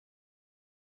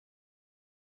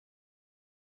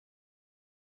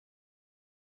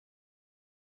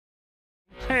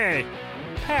Hey,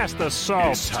 pass the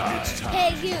salt. It's time.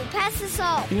 Hey, you, pass the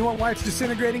salt. You know what, why it's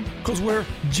disintegrating? Because we're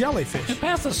jellyfish.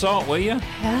 Pass the salt, will you?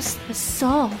 Pass the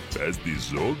salt. Pass the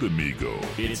salt, amigo.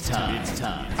 It's time.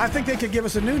 I think they could give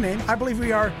us a new name. I believe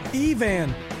we are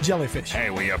Evan Jellyfish. Hey,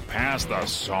 will you pass the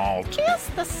salt? Pass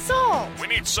the salt. We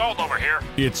need salt over here.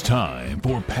 It's time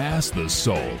for Pass the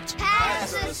Salt.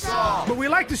 Pass the salt. But we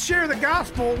like to share the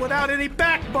gospel without any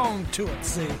backbone to it,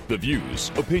 see? The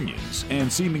views, opinions,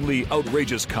 and seemingly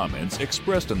outrageous comments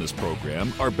expressed in this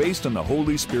program are based on the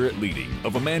Holy Spirit leading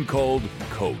of a man called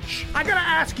Coach. I gotta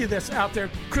ask you this out there,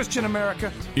 Christian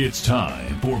America. It's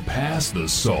time for Pass the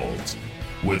Salt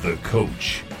with a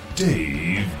Coach,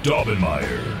 Dave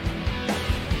Daubenmire.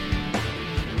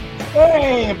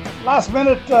 Hey, last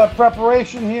minute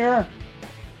preparation here.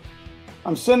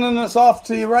 I'm sending this off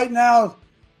to you right now,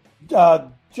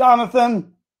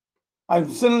 Jonathan. I'm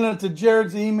sending it to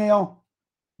Jared's email.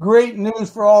 Great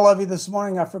news for all of you this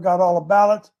morning. I forgot all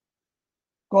about it.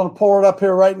 Going to pull it up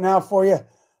here right now for you.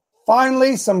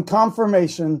 Finally, some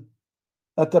confirmation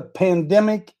that the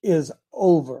pandemic is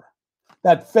over.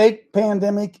 That fake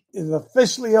pandemic is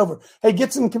officially over. Hey,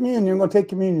 get some communion. I'm going to take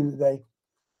communion today.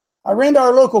 I ran to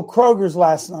our local Kroger's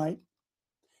last night,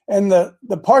 and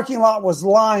the parking lot was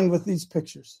lined with these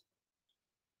pictures.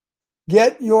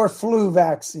 Get your flu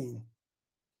vaccine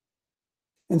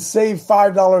and save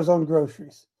 $5 on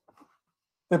groceries.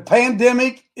 The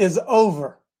pandemic is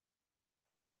over.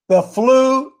 The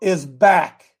flu is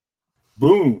back.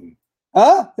 Boom.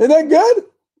 Huh? Isn't that good?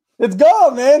 It's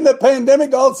gone, man. The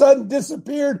pandemic all of a sudden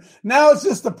disappeared. Now it's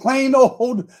just a plain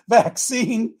old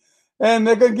vaccine. And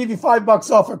they're going to give you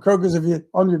 $5 off at Kroger's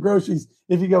on your groceries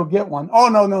if you go get one. Oh,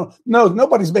 no.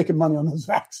 Nobody's making money on those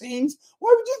vaccines.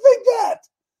 Why would you think that?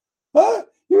 Huh?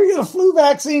 You're going to get a flu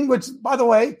vaccine, which, by the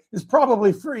way, is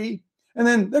probably free. And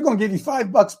then they're going to give you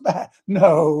 $5 back.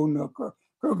 No.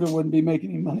 Kroger wouldn't be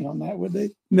making any money on that, would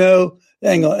they? No.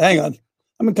 Hang on.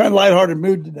 I'm in kind of lighthearted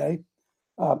mood today.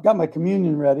 I've got my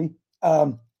communion ready.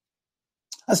 I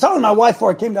was talking to my wife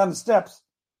before I came down the steps.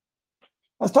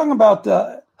 I was talking about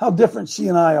how different she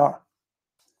and I are,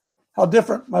 how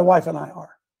different my wife and I are.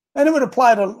 And it would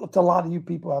apply to a lot of you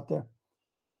people out there.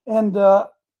 And the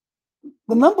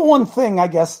number one thing, I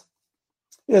guess,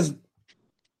 is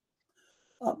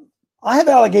I have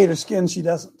alligator skin. She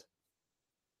doesn't.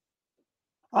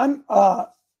 I'm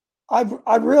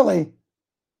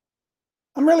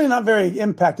really not very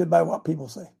impacted by what people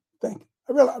say. I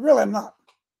really am not.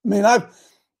 I mean, I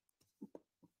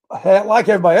like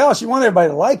everybody else. You want everybody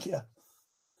to like you.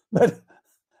 But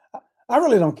I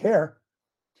really don't care.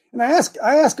 And I asked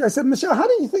her, I said, Michelle, how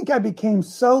do you think I became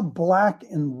so black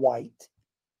and white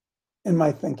in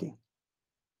my thinking?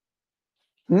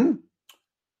 Well,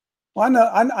 I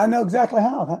know exactly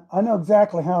how. I know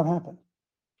exactly how it happened.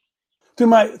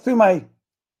 Through my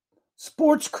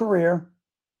sports career,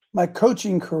 my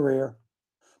coaching career.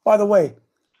 By the way,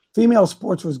 female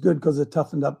sports was good because it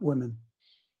toughened up women.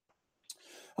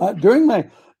 During my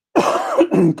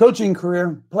coaching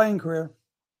career, playing career,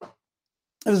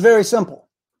 it was very simple.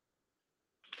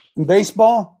 In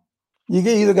baseball, you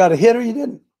either got a hit or you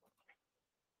didn't.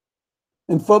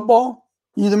 In football,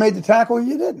 you either made the tackle or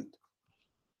you didn't.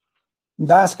 In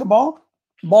basketball,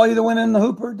 the ball either went in the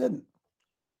hoop or it didn't.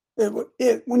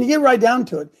 When you get right down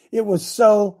to it, it was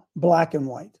so black and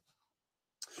white.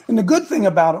 And the good thing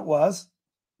about it was,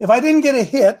 if I didn't get a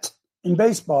hit in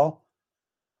baseball,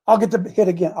 I'll get the hit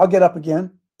again. I'll get up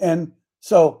again. And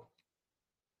so,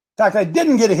 the fact I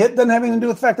didn't get a hit doesn't have anything to do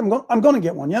with the fact I'm going to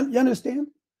get one. You understand?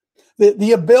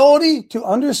 The ability to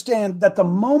understand that the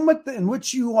moment in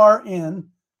which you are in,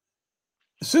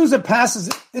 as soon as it passes,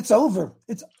 it's over.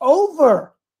 It's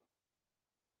over.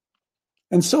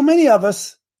 And so many of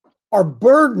us are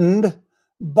burdened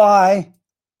by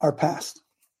our past.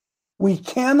 We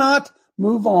cannot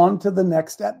move on to the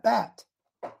next at bat.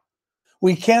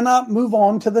 We cannot move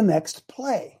on to the next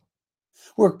play.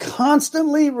 We're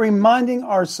constantly reminding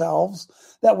ourselves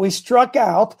that we struck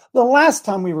out the last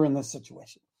time we were in this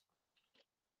situation.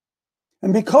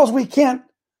 And because we can't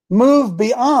move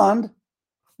beyond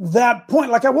that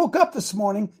point, like I woke up this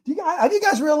morning, do you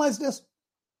guys realize this?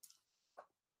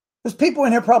 There's people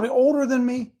in here probably older than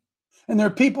me, and there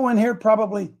are people in here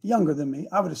probably younger than me.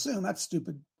 I would assume that's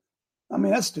stupid.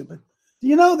 That's stupid. Do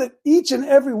you know that each and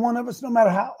every one of us, no matter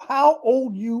how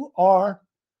old you are,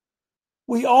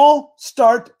 we all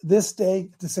start this day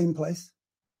at the same place?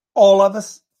 All of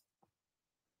us.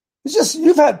 It's just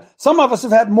some of us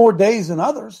have had more days than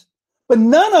others, but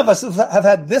none of us have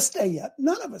had this day yet.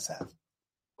 None of us have.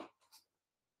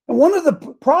 And one of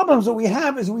the problems that we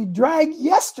have is we drag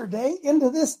yesterday into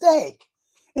this day,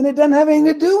 and it doesn't have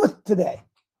anything to do with today.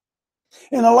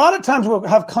 And a lot of times we'll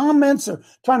have comments or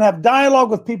trying to have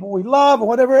dialogue with people we love or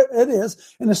whatever it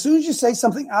is. And as soon as you say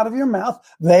something out of your mouth,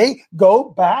 they go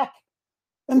back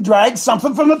and drag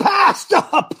something from the past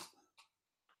up. That's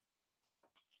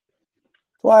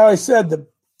why I always said the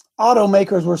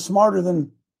automakers were smarter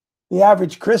than the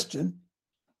average Christian.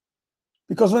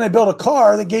 Because when they built a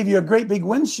car, they gave you a great big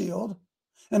windshield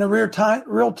and a real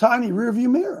tiny rear view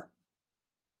mirror.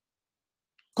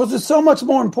 Because it's so much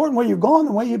more important where you're going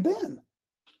than where you've been.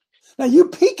 Now, you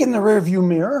peek in the rear view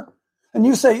mirror and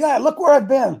you say, yeah, look where I've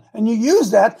been. And you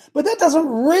use that, but that doesn't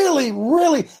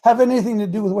really have anything to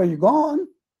do with where you're going.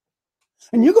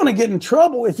 And you're going to get in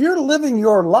trouble if you're living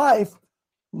your life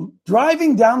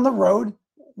driving down the road,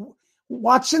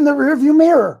 watching the rear view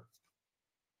mirror.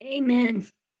 Amen.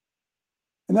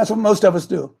 And that's what most of us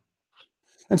do.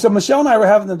 And so Michelle and I were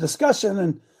having the discussion,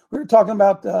 and we were talking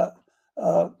about,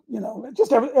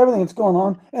 just everything that's going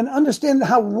on, and understanding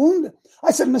how wounded.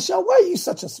 I said, Michelle, why are you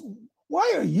such a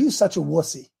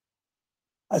wussy?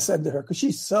 I said to her, because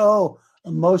she's so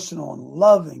emotional and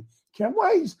loving. Karen,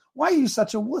 why are you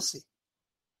such a wussy?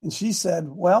 And she said,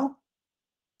 well,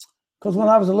 because when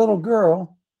I was a little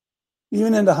girl,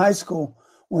 even into high school,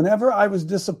 whenever I was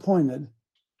disappointed,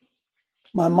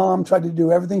 my mom tried to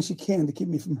do everything she can to keep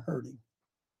me from hurting.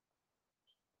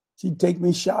 She'd take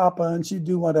me shopping, she'd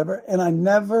do whatever, and I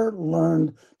never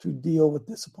learned to deal with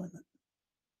disappointment.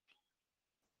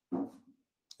 And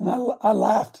I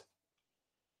laughed.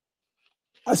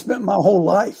 I spent my whole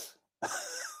life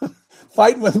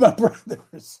fighting with my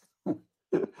brothers,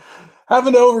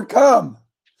 having to overcome,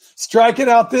 striking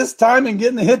out this time and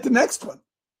getting a hit the next one,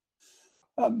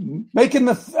 making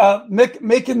the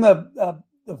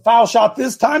foul shot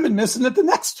this time and missing it the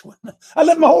next one. I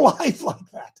lived my whole life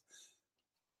like that.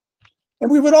 And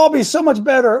we would all be so much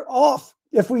better off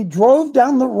if we drove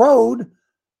down the road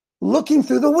looking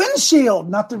through the windshield,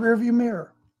 not the rearview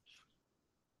mirror.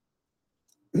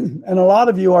 And a lot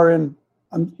of you are in,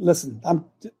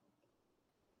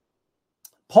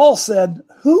 Paul said,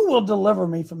 who will deliver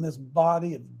me from this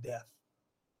body of death?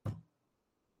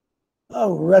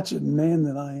 Oh, wretched man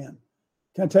that I am.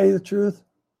 Can I tell you the truth?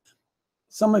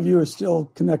 Some of you are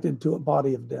still connected to a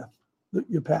body of death.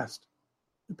 Your past.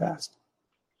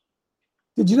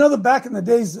 Did you know that back in the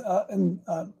days, in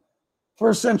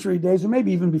first century days, or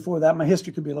maybe even before that, my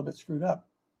history could be a little bit screwed up,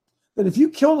 that if you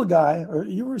killed a guy or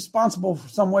you were responsible for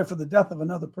some way for the death of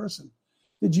another person,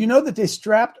 did you know that they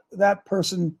strapped that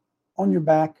person on your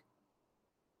back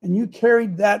and you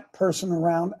carried that person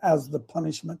around as the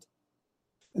punishment?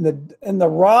 And the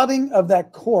rotting of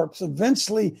that corpse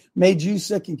eventually made you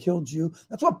sick and killed you.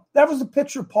 That was the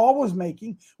picture Paul was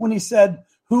making when he said,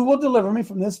 who will deliver me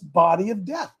from this body of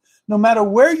death? No matter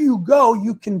where you go,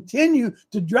 you continue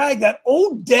to drag that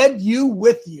old dead you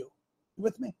with you. You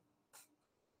with me?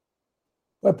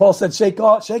 But Paul said, shake it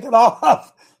off. Shake it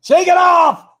off.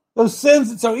 Those sins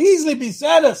that so easily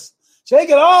beset us. Shake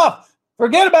it off.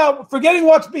 Forgetting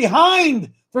what's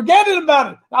behind. Forgetting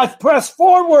about it. I press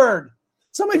forward.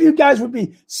 Some of you guys would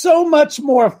be so much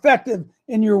more effective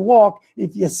in your walk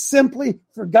if you simply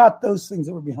forgot those things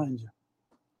that were behind you.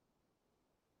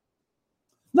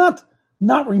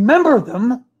 Not remember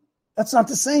them. That's not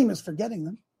the same as forgetting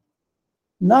them.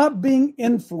 Not being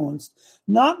influenced.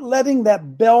 Not letting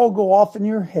that bell go off in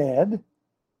your head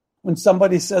when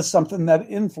somebody says something that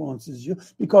influences you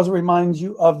because it reminds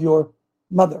you of your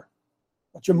mother,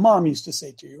 what your mom used to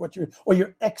say to you, or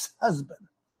your ex-husband.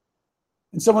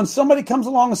 And so when somebody comes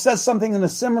along and says something in a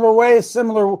similar way, a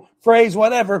similar phrase,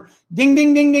 whatever, ding,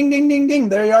 ding, ding, ding, ding, ding, ding,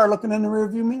 there you are looking in the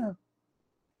rearview mirror.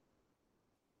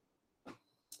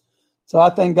 So I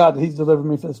thank God that he's delivered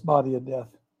me from this body of death.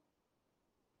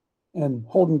 And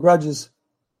holding grudges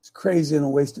is crazy and a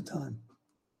waste of time.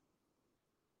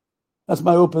 That's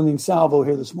my opening salvo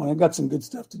here this morning. I got some good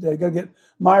stuff today. I got to get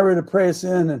Myra to pray us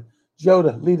in and Joe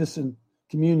to lead us in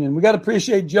communion. We got to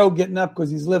appreciate Joe getting up because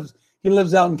he lives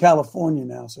out in California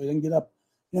now, so he didn't get up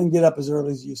as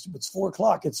early as he used to. But it's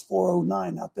 4:00. It's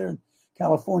 4:09 out there in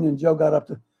California, and Joe got up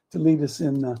to lead us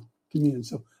in communion.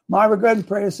 So Myra, go ahead and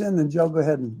pray us in, and Joe, go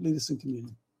ahead and lead us in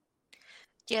communion.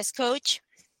 Yes, Coach.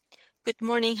 Good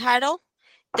morning, Harold.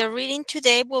 The reading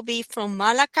today will be from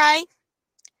Malachi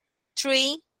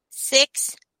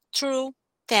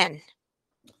 3:6-10.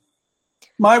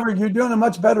 Myra, you're doing a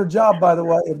much better job, by the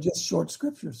way, of just short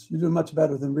scriptures. You're doing much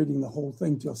better than reading the whole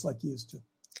thing to us like you used to.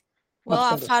 Well,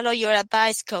 I'll follow your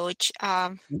advice, Coach.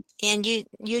 And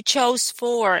you chose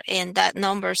 4, and that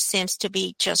number seems to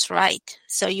be just right.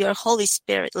 So you're Holy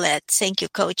Spirit led. Thank you,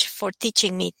 Coach, for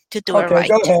teaching me to do it right.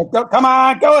 Go ahead. Go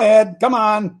ahead. Come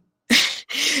on.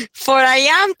 For I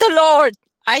am the Lord.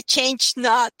 I change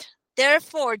not.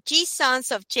 Therefore, ye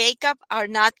sons of Jacob are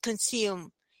not consumed.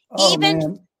 Oh,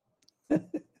 Even man.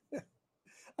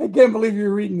 I can't believe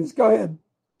you're reading this. Go ahead.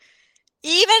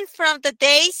 Even from the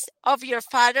days of your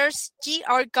fathers, ye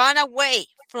are gone away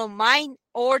from mine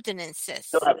ordinances.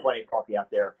 Still have plenty of coffee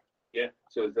out there. Yeah.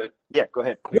 So is that? Yeah, go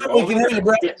ahead. We can hear you,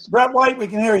 Brett. Yes. Brett White, we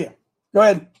can hear you. Go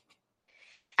ahead.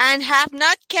 And have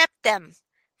not kept them.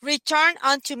 Return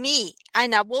unto me,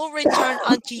 and I will return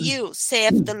unto you,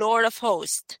 saith the Lord of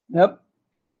hosts. Yep.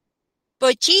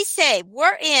 But ye say,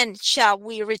 wherein shall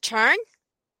we return?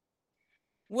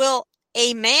 Will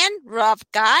a man rob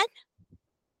God?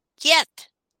 Yet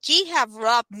ye have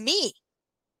robbed me.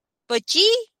 But ye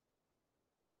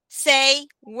say,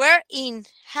 wherein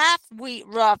have we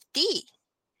robbed thee?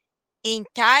 In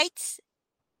tithes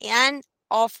and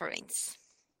offerings.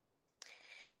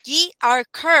 Ye are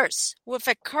cursed with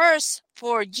a curse,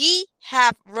 for ye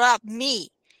have robbed me,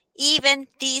 even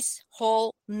this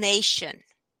whole nation.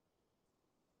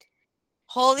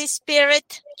 Holy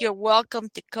Spirit, you're welcome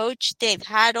to Coach Dave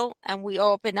Haddle, and we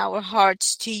open our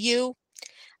hearts to you.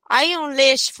 I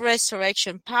unleash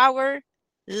resurrection power,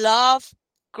 love,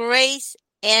 grace,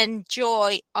 and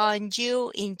joy on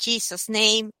you in Jesus'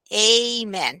 name.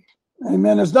 Amen.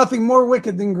 Amen. There's nothing more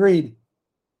wicked than greed.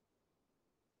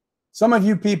 Some of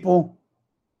you people,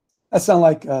 that sound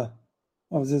like, what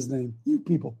was his name? You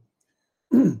people.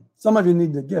 Some of you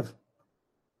need to give.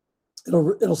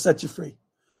 It'll set you free. You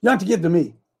don't have to give to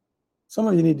me. Some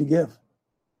of you need to give.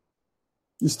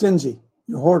 You're stingy.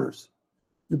 You're hoarders.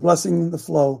 You're blessing the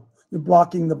flow. You're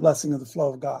blocking the blessing of the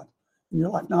flow of God in your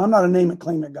life. Now, I'm not a name it,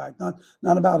 claim it guy.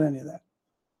 Not about any of that.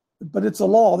 But it's a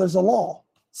law. There's a law.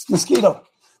 It's mosquito.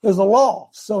 There's a law.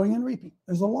 Sowing and reaping.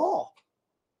 There's a law.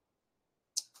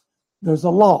 There's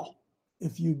a law.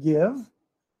 If you give,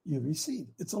 you receive.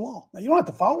 It's a law. Now, you don't have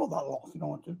to follow that law if you don't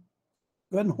want to.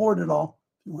 Go ahead and hoard it all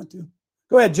if you want to.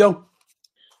 Go ahead, Joe.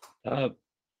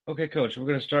 Okay, Coach. We're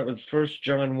going to start with 1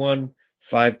 John 1,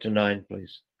 5-9,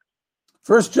 please.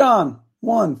 1 John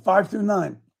 1,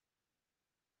 5-9.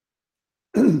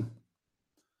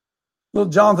 Little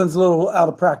Jonathan's a little out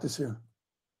of practice here.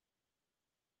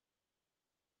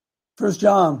 1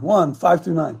 John 1,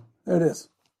 5-9. There it is.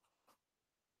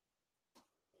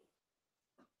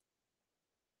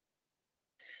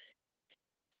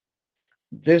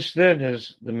 This then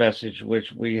is the message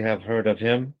which we have heard of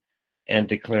him and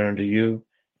declare unto you,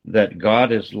 that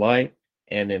God is light,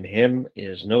 and in him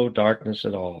is no darkness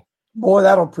at all. Boy,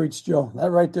 that'll preach, Joe. That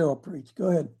right there will preach. Go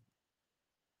ahead.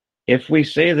 If we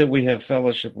say that we have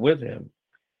fellowship with him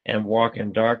and walk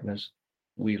in darkness,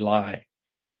 we lie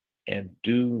and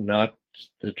do not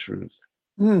the truth.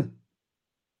 But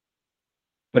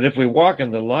if we walk in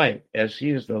the light, as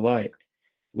he is the light,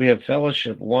 we have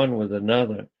fellowship one with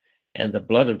another, and the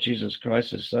blood of Jesus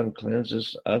Christ, his Son,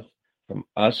 cleanses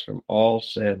us from all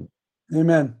sin.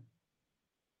 Amen.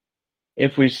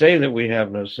 If we say that we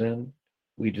have no sin,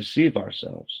 we deceive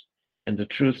ourselves, and the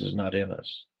truth is not in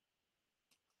us.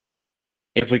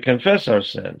 If we confess our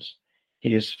sins,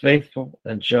 he is faithful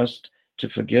and just to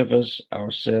forgive us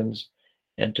our sins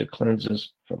and to cleanse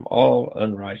us from all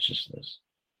unrighteousness.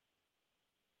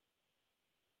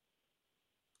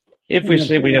 If we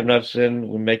say we have not sinned,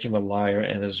 we make him a liar,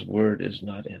 and his word is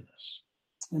not in us.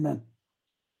 Amen.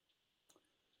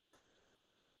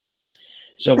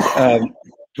 So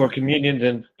for communion,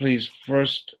 then please, 1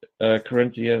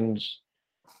 Corinthians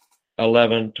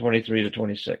 11,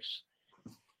 23-26.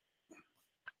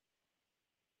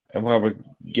 And while we're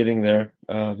getting there,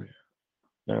 now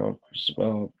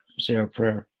we'll say our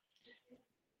prayer.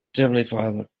 Heavenly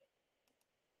Father,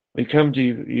 we come to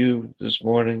you this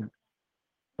morning,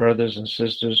 brothers and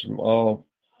sisters from all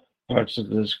parts of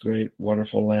this great,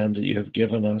 wonderful land that you have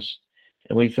given us.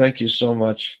 And we thank you so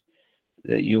much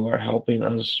that you are helping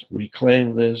us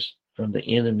reclaim this from the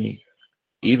enemy,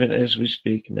 even as we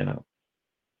speak now.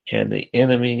 And the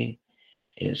enemy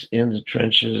is in the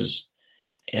trenches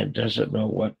and doesn't know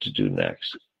what to do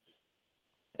next.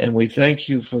 And we thank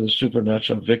you for the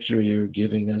supernatural victory you're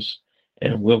giving us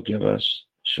and will give us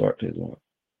shortly, Lord.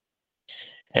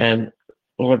 And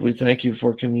Lord, we thank you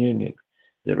for communion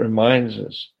that reminds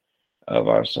us of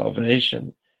our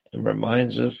salvation and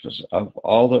reminds us of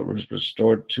all that was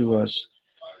restored to us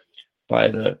by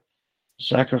the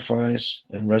sacrifice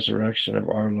and resurrection of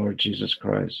our Lord Jesus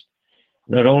Christ.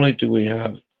 Not only do we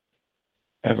have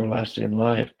everlasting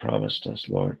life promised us,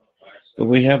 Lord, but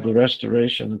we have the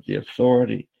restoration of the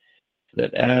authority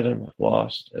that Adam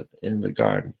lost in the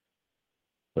garden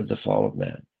with the fall of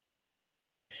man.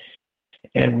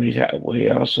 And we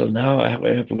also now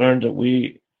have learned that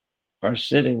we are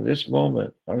sitting this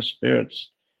moment, our spirits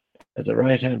at the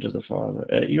right hand of the Father,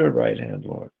 at your right hand,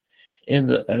 Lord,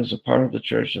 as a part of the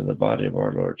church and the body of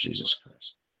our Lord Jesus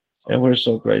Christ. And we're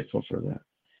so grateful for that.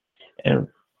 And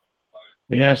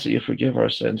we ask that you forgive our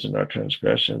sins and our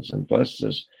transgressions and bless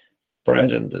this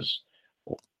bread and this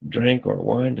drink or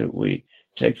wine that we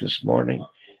take this morning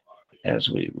as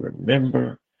we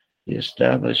remember the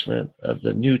establishment of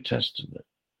the New Testament,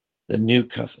 the New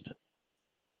Covenant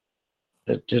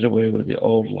that did away with the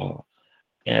old law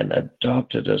and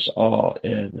adopted us all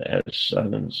in as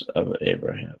sons of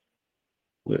Abraham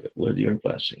with your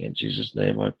blessing. In Jesus'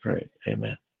 name I pray.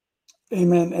 Amen.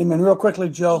 Amen. Amen. Real quickly,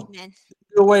 Joe. Amen.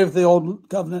 Do away with the old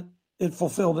covenant. It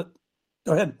fulfilled it.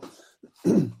 Go ahead.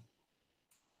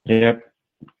 Yep.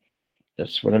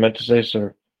 That's what I meant to say,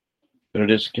 sir. But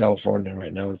it is California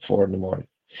right now at 4 a.m.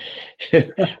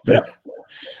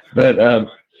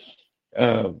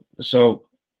 So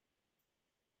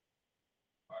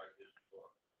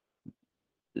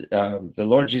the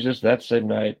Lord Jesus, that same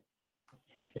night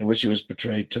in which he was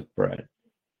betrayed, took bread.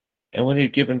 And when he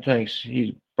had given thanks,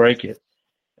 he brake it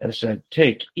and said,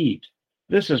 "Take, eat.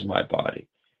 This is my body,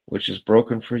 which is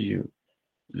broken for you.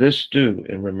 This do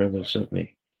in remembrance of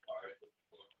me."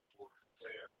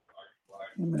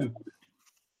 Amen.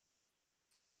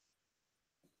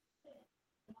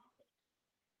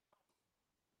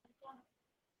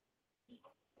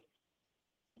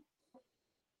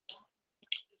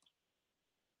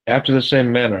 After the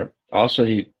same manner, also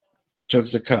he took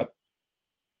the cup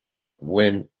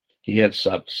when he had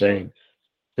supped, saying,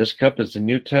 "This cup is the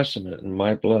New Testament in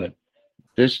my blood.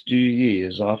 This do ye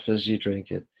as oft as ye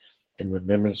drink it in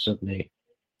remembrance of me."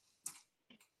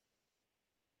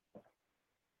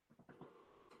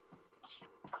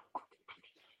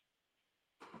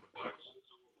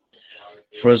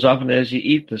 For as often as ye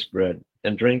eat this bread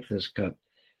and drink this cup,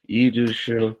 ye do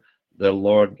show the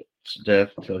Lord's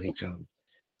death till he come.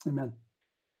 Amen.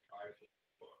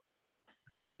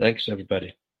 Thanks,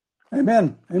 everybody.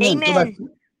 Amen. Amen. Go back, Amen.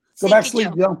 go back Thank you,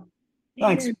 sleep, Joe.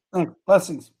 Thanks. Thanks.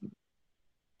 Blessings.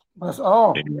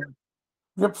 Oh,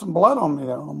 dripped some blood on me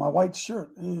there, on my white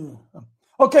shirt. Ew.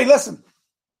 Okay, listen.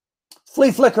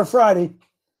 Flea Flicker Friday.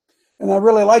 And I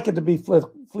really like it to be Flea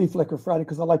Flicker Friday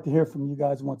because I like to hear from you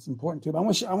guys and what's important to me. I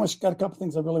got a couple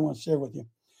things I really want to share with you.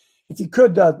 If you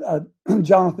could,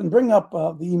 Jonathan, bring up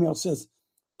the email that says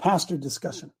pastor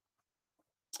discussion.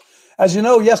 As you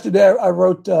know, yesterday I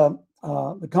wrote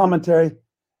the commentary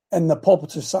and the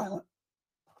pulpits are silent.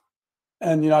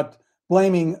 And,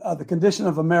 blaming the condition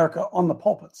of America on the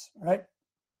pulpits, right?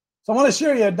 So I want to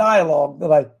share you a dialogue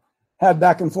that I had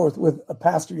back and forth with a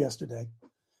pastor yesterday.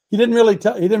 He didn't really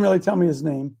tell me his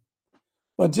name,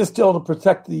 but just still to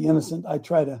protect the innocent, I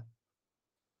try to.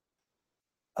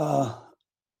 I'm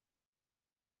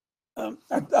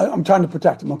trying to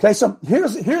protect him. Okay, so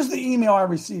here's the email I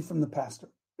received from the pastor.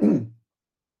 He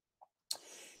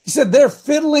said they're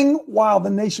fiddling while the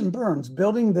nation burns,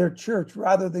 building their church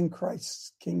rather than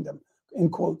Christ's kingdom. In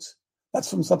quotes. That's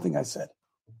from something I said.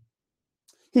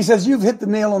 He says you've hit the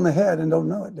nail on the head and don't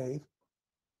know it, Dave.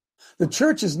 The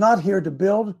church is not here to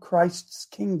build Christ's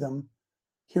kingdom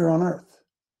here on earth.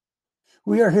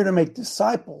 We are here to make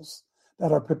disciples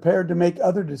that are prepared to make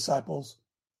other disciples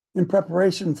in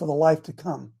preparation for the life to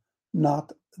come,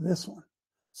 not this one.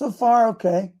 So far,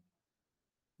 okay.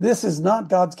 This is not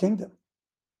God's kingdom.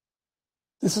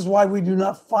 This is why we do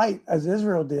not fight as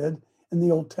Israel did in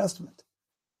the Old Testament.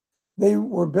 They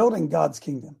were building God's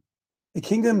kingdom, the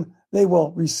kingdom they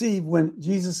will receive when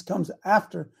Jesus comes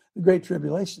after the Great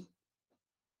Tribulation.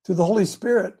 Through the Holy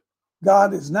Spirit,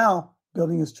 God is now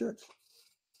building his church.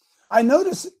 I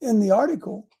noticed in the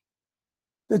article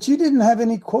that you didn't have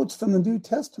any quotes from the New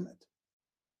Testament.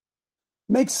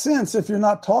 Makes sense if you're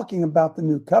not talking about the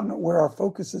New Covenant, where our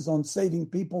focus is on saving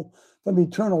people from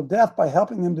eternal death by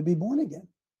helping them to be born again.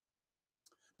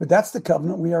 But that's the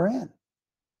covenant we are in.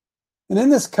 And in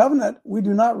this covenant, we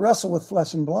do not wrestle with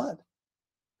flesh and blood.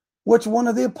 Which one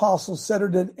of the apostles said or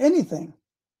did anything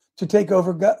to take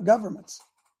over governments?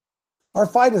 Our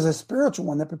fight is a spiritual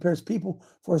one that prepares people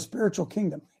for a spiritual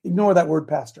kingdom. Ignore that word,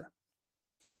 pastor.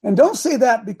 And don't say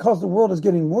that because the world is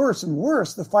getting worse and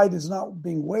worse. The fight is not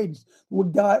being waged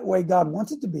the way God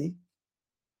wants it to be.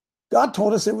 God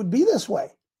told us it would be this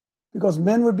way because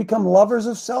men would become lovers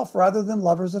of self rather than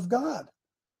lovers of God.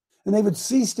 And they would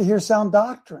cease to hear sound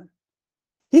doctrine.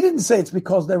 He didn't say it's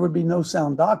because there would be no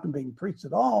sound doctrine being preached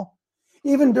at all.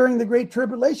 Even during the Great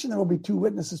Tribulation, there will be 2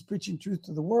 witnesses preaching truth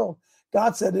to the world.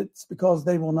 God said it's because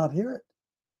they will not hear it.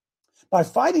 By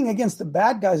fighting against the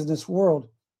bad guys in this world,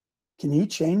 can you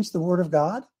change the word of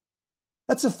God?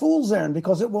 That's a fool's errand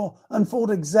because it will unfold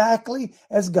exactly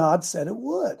as God said it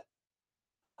would.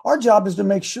 Our job is to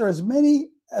make sure as many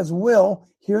as will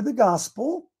hear the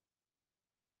gospel,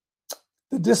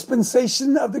 the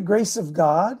dispensation of the grace of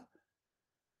God,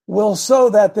 will so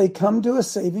that they come to a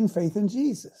saving faith in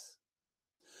Jesus.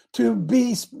 To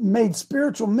be made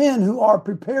spiritual men who are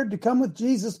prepared to come with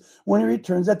Jesus when he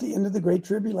returns at the end of the Great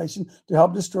Tribulation to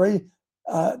help destroy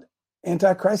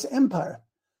Antichrist's empire.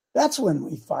 That's when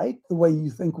we fight the way you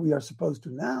think we are supposed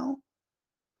to now.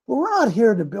 But we're not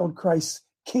here to build Christ's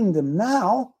kingdom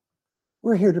now.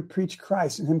 We're here to preach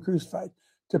Christ and him crucified,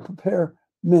 to prepare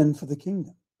men for the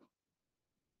kingdom.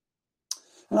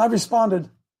 And I responded,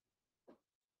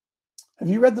 have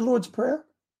you read the Lord's Prayer?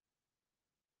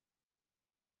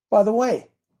 By the way,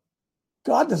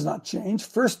 God does not change.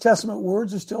 First Testament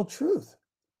words are still truth.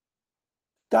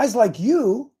 Guys like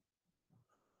you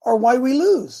are why we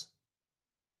lose.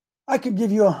 I could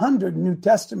give you 100 New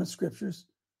Testament scriptures.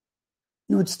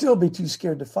 You would still be too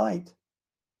scared to fight.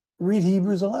 Read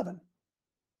Hebrews 11.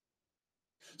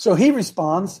 So he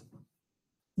responds,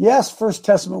 yes, First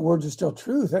Testament words are still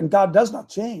truth, and God does not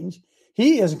change.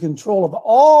 He is in control of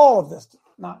all of this.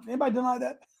 Not anybody deny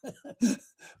that?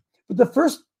 But the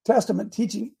First Testament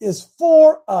teaching is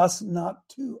for us, not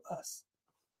to us.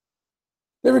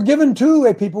 They were given to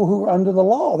a people who were under the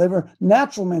law. They were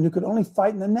natural men who could only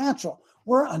fight in the natural.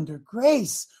 We're under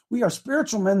grace. We are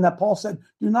spiritual men that Paul said,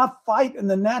 do not fight in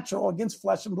the natural against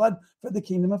flesh and blood for the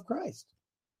kingdom of Christ.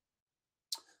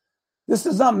 This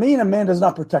does not mean a man does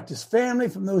not protect his family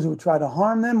from those who would try to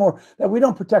harm them, or that we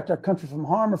don't protect our country from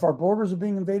harm if our borders are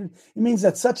being invaded. It means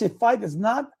that such a fight is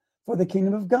not for the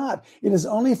kingdom of God. It is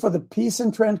only for the peace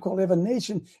and tranquility of a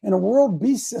nation in a world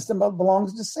beast system that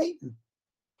belongs to Satan.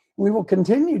 We will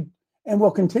continue and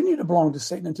will continue to belong to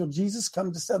Satan until Jesus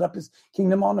comes to set up his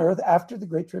kingdom on earth after the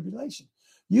Great Tribulation.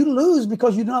 You lose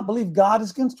because you do not believe God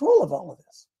is in control of all of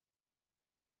this.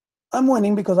 I'm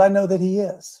winning because I know that he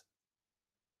is.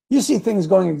 You see things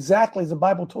going exactly as the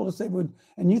Bible told us they would,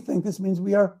 and you think this means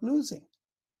we are losing.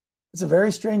 It's a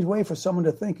very strange way for someone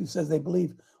to think who says they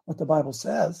believe what the Bible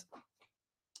says.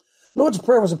 Lord's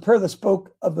Prayer was a prayer that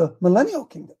spoke of the millennial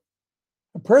kingdom.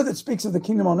 A prayer that speaks of the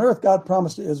kingdom on earth God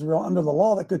promised to Israel under the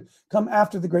law that could come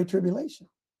after the Great Tribulation.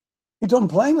 He told them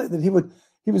plainly that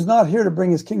he was not here to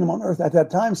bring his kingdom on earth at that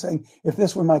time, saying, if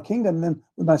this were my kingdom, then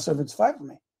would my servants fight for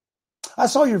me. I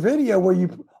saw your video where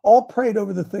you all prayed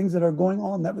over the things that are going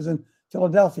on. That was in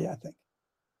Philadelphia, I think.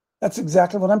 That's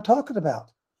exactly what I'm talking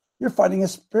about. You're fighting a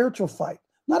spiritual fight,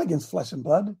 not against flesh and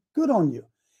blood. Good on you.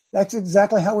 That's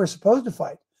exactly how we're supposed to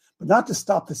fight, but not to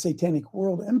stop the satanic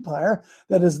world empire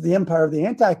that is the empire of the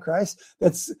Antichrist.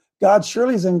 That's God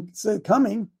surely is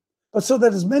coming, but so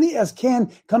that as many as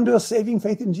can come to a saving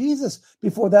faith in Jesus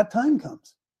before that time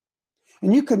comes.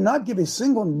 And you could not give a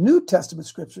single New Testament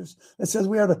scriptures that says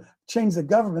we are to change the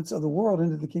governments of the world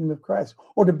into the kingdom of Christ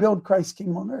or to build Christ's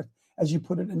kingdom on earth, as you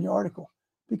put it in your article,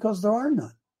 because there are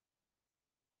none.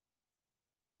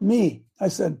 Me, I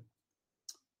said,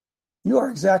 you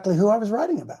are exactly who I was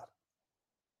writing about.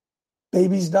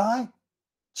 Babies die.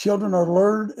 Children are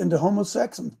lured into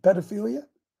homosex and pedophilia.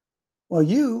 Well,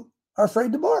 you are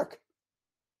afraid to bark.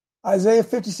 Isaiah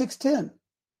 56:10.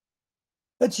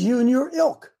 That's you and your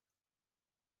ilk.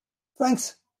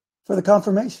 Thanks for the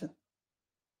confirmation.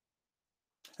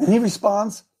 And he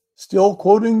responds, still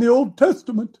quoting the Old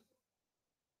Testament.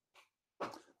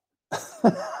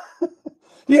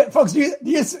 Yeah, folks, do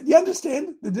you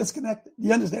understand the disconnect? Do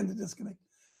you understand the disconnect?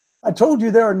 I told you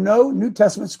there are no New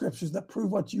Testament scriptures that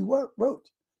prove what you wrote.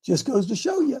 Just goes to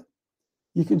show you.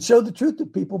 You can show the truth to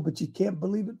people, but you can't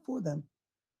believe it for them.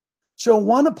 Show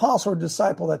one apostle or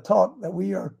disciple that taught that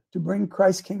we are to bring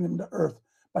Christ's kingdom to earth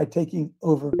by taking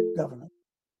over government.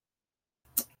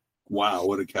 Wow,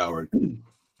 what a coward.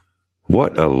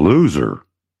 What a loser.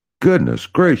 Goodness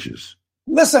gracious.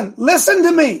 Listen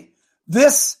to me.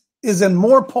 This is in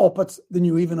more pulpits than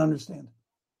you even understand.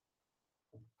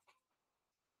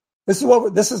 This is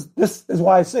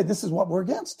why I say this is what we're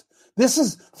against. This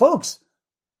is, folks,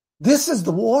 this is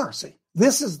the war. See,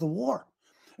 this is the war.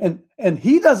 And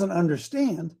he doesn't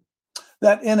understand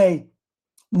that in a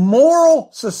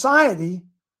moral society,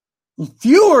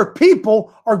 fewer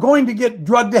people are going to get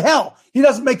drugged to hell. He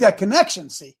doesn't make that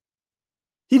connection, see.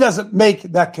 He doesn't make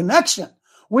that connection.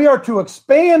 We are to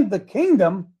expand the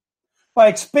kingdom by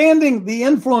expanding the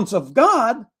influence of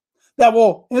God that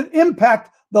will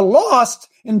impact the lost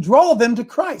and draw them to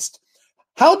Christ.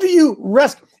 How do you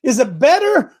rescue? Is it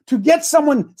better to get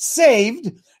someone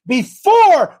saved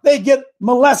before they get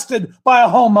molested by a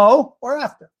homo or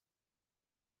after?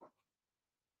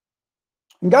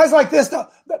 And guys like this, there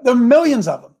are millions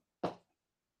of them.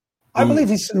 I believe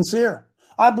he's sincere.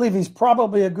 I believe he's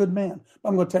probably a good man. But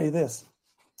I'm going to tell you this.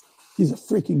 He's a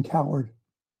freaking coward.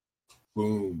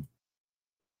 Boom.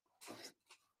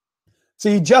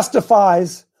 See, he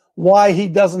justifies why he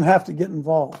doesn't have to get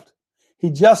involved. He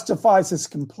justifies his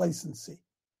complacency,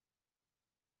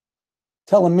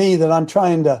 telling me that I'm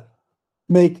trying to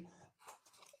make...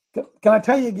 Can I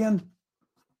tell you again?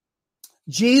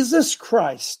 Jesus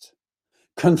Christ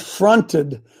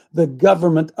confronted the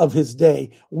government of his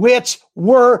day, which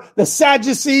were the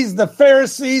Sadducees, the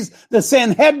Pharisees, the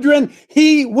Sanhedrin.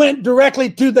 He went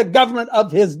directly to the government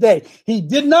of his day. He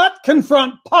did not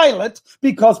confront Pilate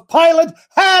because Pilate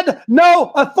had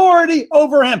no authority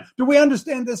over him. Do we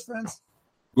understand this, friends?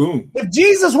 Boom. If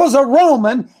Jesus was a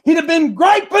Roman, he'd have been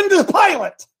griping to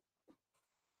Pilate.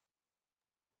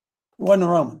 He wasn't a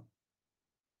Roman.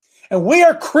 And we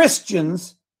are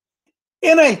Christians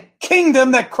in a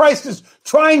kingdom that Christ is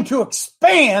trying to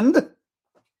expand.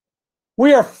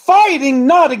 We are fighting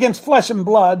not against flesh and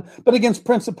blood, but against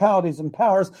principalities and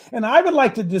powers. And I would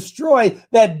like to destroy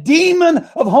that demon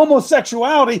of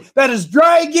homosexuality that is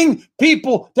dragging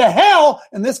people to hell.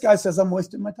 And this guy says, I'm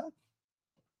wasting my time.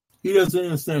 He doesn't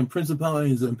understand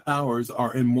principalities and powers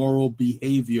are immoral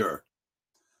behavior.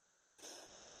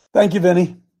 Thank you,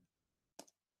 Vinny.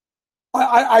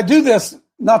 I do this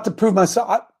not to prove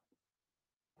myself.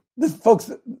 Folks,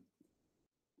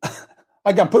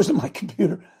 I got pushed on my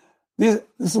computer. This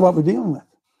is what we're dealing with.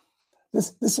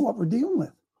 This is what we're dealing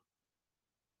with.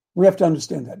 We have to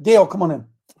understand that. Dale, come on in.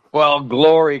 Well,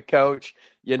 glory, Coach.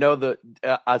 You know,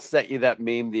 I sent you that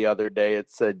meme the other day.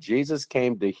 It said Jesus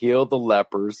came to heal the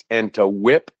lepers and to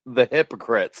whip the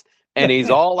hypocrites. And he's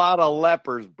all out of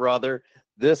lepers, brother.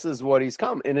 This is what he's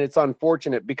come. And it's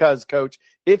unfortunate because, Coach,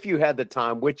 if you had the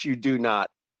time, which you do not,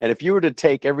 and if you were to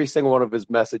take every single one of his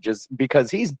messages,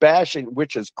 because he's bashing,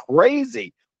 which is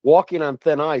crazy, walking on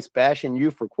thin ice, bashing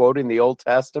you for quoting the Old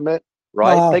Testament,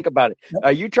 right? Think about it.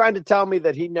 Are you trying to tell me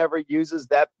that he never uses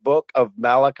that book of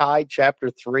Malachi, chapter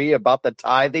 3, about the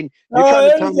tithing? You're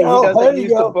trying to tell me he doesn't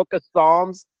use the book of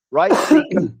Psalms, right?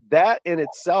 That in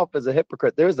itself is a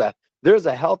hypocrite. There's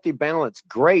a healthy balance.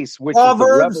 Grace, which is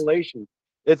the revelation.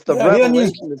 It's the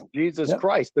revelation of Jesus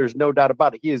Christ. There's no doubt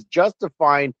about it. He is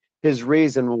justifying his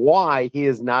reason why he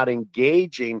is not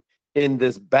engaging in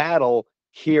this battle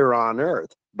here on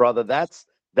earth, brother. That's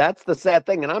the sad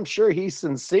thing. And I'm sure he's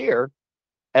sincere,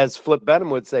 as Flip Benham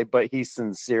would say, but he's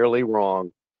sincerely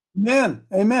wrong. Amen.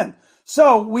 Amen.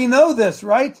 So we know this,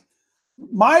 right?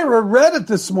 Myra read it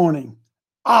this morning.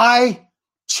 I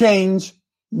change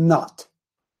not.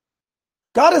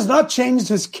 God has not changed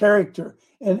his character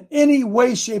in any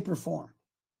way, shape, or form.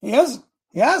 He hasn't.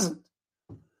 He hasn't.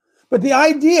 But the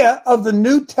idea of the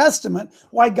New Testament,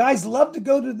 why guys love to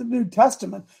go to the New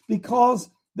Testament, because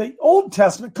the Old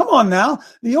Testament, come on now,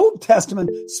 the Old Testament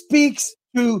speaks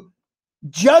to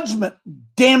judgment,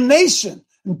 damnation,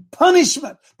 and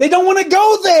punishment. They don't want to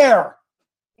go there.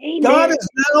 Amen. God is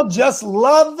now just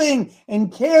loving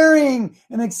and caring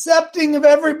and accepting of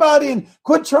everybody, and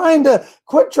quit trying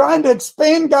to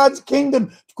expand God's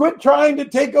kingdom. Quit trying to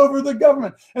take over the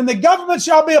government. And the government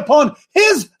shall be upon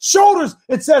his shoulders,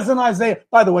 it says in Isaiah.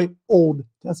 By the way, Old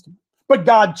Testament. But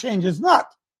God changes not.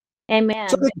 Amen.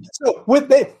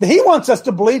 He wants us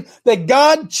to believe that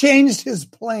God changed his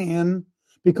plan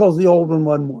because the old one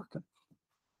wasn't working.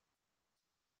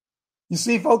 You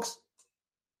see, folks?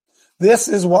 This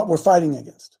is what we're fighting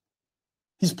against.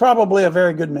 He's probably a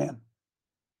very good man.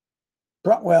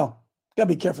 Well, got to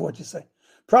be careful what you say.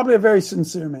 Probably a very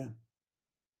sincere man.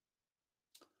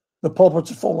 The pulpits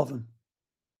are full of them.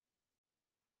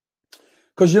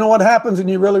 Because you know what happens when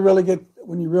you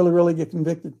really get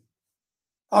convicted?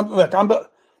 I'm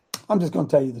just going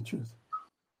to tell you the truth.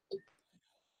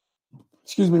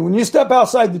 Excuse me. When you step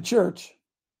outside the church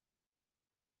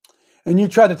and you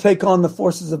try to take on the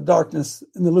forces of darkness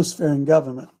in the Luciferian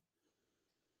government,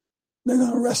 they're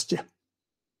going to arrest you.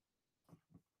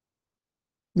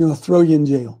 They're going to throw you in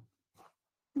jail.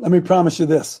 Let me promise you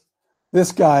this.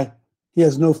 This guy, he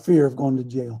has no fear of going to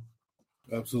jail.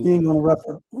 Absolutely. He ain't going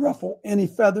to ruffle any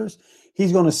feathers.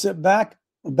 He's going to sit back,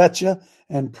 I bet you,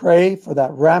 and pray for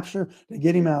that rapture to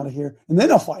get him out of here. And then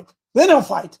he'll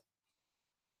fight.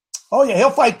 Oh yeah,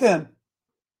 he'll fight then.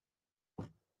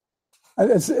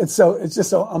 It's just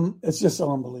so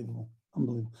unbelievable.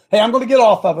 Unbelievable. Hey, I'm going to get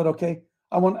off of it, okay?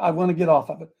 I want to get off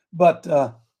of it. But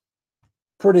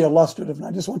pretty illustrative. And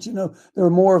I just want you to know there are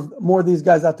more of these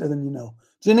guys out there than you know.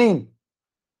 Janine.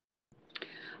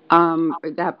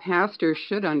 That pastor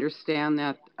should understand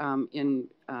that in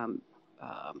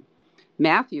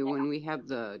Matthew, when we have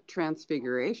the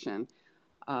transfiguration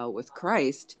with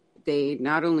Christ, they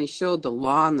not only showed the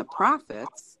law and the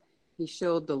prophets, he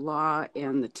showed the law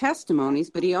and the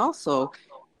testimonies, but he also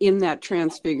in that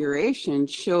transfiguration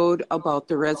showed about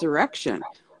the resurrection.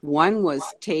 One was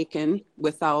taken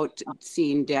without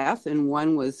seeing death, and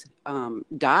one was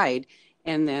died.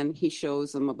 And then he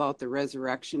shows them about the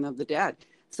resurrection of the dead.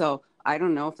 So I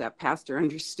don't know if that pastor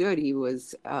understood he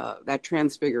was that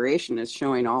transfiguration is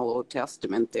showing all Old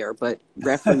Testament there, but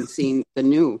referencing the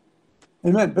new.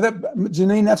 Amen. But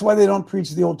Janine, that's why they don't preach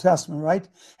the Old Testament, right?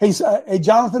 Hey,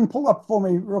 Jonathan, pull up for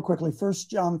me real quickly. 1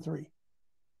 John 3.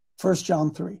 1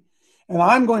 John 3. And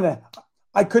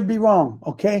I could be wrong,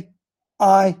 okay?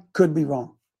 I could be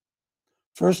wrong.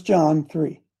 1 John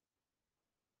 3.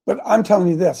 But I'm telling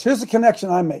you this. Here's the connection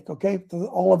I make, okay? For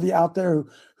all of you out there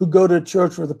who go to a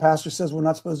church where the pastor says we're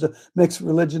not supposed to mix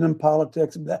religion and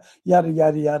politics, yada,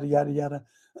 yada, yada, yada, yada.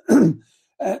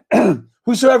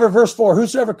 Whosoever, verse 4,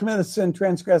 whosoever committeth sin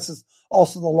transgresses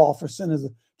also the law, for sin is a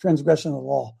transgression of the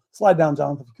law. Slide down,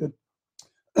 Jonathan, if you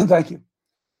could. Thank you.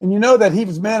 And you know that he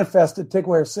was manifested to take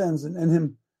away our sins, and in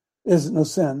him is no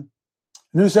sin.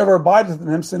 And whosoever abideth in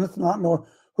him sinneth not, nor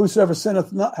whosoever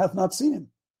sinneth not hath not seen him,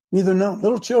 neither known.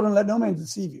 Little children, let no man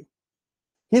deceive you.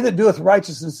 He that doeth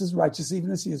righteousness is righteous, even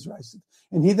as he is righteous.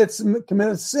 And he that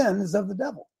committeth sin is of the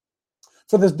devil.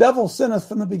 For this devil sinneth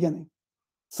from the beginning.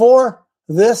 For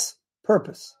this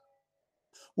purpose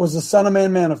was the Son of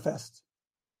Man manifest,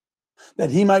 that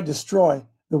he might destroy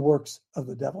the works of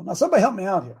the devil. Now, somebody help me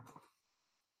out here.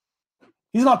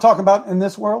 He's not talking about in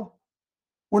this world.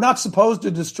 We're not supposed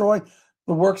to destroy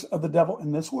the works of the devil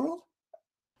in this world.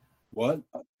 What?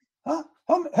 Huh?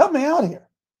 Help me out here.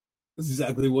 That's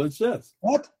exactly what it says.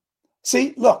 What?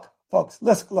 See, look, folks,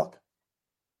 let's look.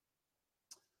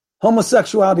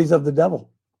 Homosexuality is of the devil.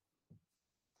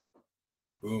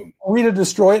 Boom. Are we to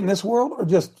destroy it in this world or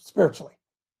just spiritually?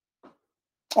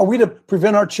 Are we to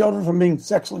prevent our children from being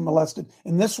sexually molested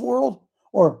in this world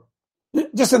or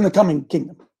just in the coming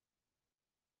kingdom?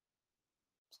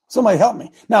 Somebody help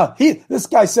me. Now, this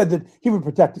guy said that he would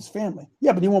protect his family.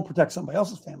 Yeah, but he won't protect somebody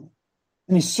else's family.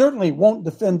 And he certainly won't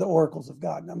defend the oracles of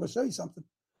God. And I'm going to show you something.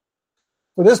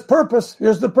 For this purpose,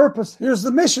 here's the purpose. Here's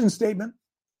the mission statement.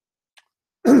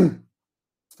 For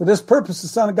this purpose, the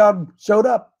Son of God showed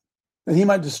up, that he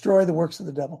might destroy the works of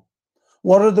the devil.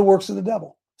 What are the works of the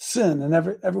devil? Sin and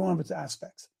every one of its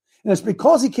aspects. And it's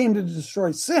because he came to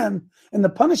destroy sin and the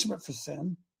punishment for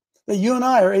sin that you and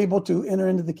I are able to enter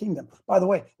into the kingdom. By the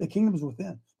way, the kingdom is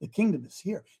within. The kingdom is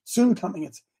here. Soon coming.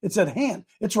 It's at hand.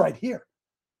 It's right here.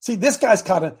 See, this guy's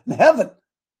caught in heaven.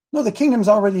 No, the kingdom's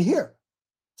already here.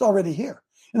 It's already here.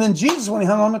 And then Jesus, when he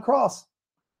hung on the cross,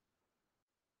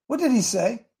 what did he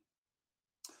say?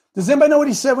 Does anybody know what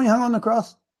he said when he hung on the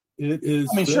cross? It is.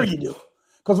 I mean, sure you do.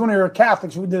 Because when we were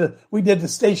Catholics, we did the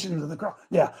Station of the Cross.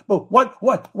 Yeah, but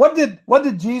what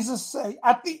did Jesus say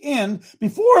at the end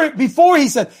before he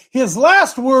said his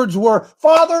last words were,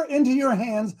 "Father, into your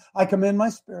hands I commend my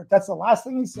spirit." That's the last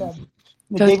thing he said.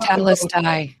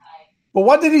 Totalestai. But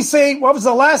what did he say? What was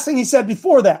the last thing he said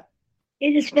before that?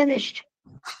 It is finished.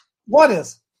 What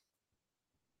is?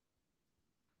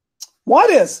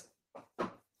 What is?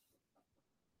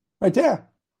 Right there.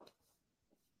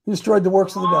 He destroyed the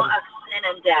works of the devil. Sin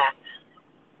and death.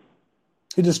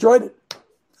 He destroyed it.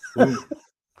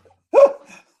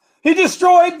 He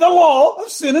destroyed the law of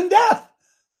sin and death.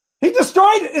 He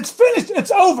destroyed it. It's finished.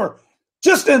 It's over.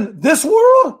 Just in this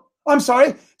world? I'm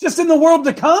sorry, just in the world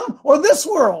to come or this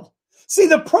world? See,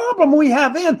 the problem we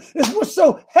have is we're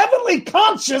so heavenly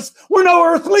conscious, we're no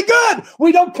earthly good.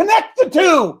 We don't connect the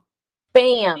two.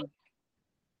 Bam.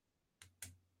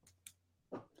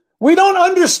 We don't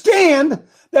understand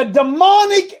that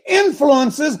demonic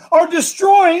influences are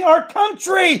destroying our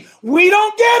country. We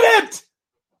don't get it.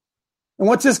 And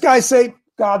what's this guy say?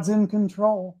 God's in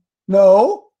control.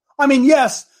 No. I mean,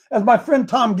 yes, as my friend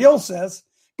Tom Gill says,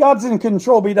 God's in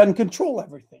control, but he doesn't control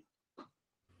everything.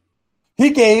 He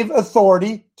gave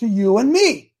authority to you and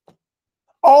me.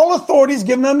 All authority is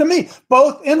given unto me,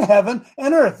 both in heaven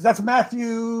and earth. That's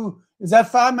Matthew. Is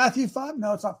that 5? Matthew 5?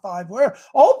 No, it's not 5. Where?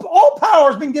 All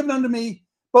power has been given unto me,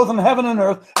 both in heaven and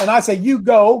earth. And I say, you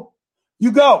go.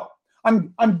 You go.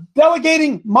 I'm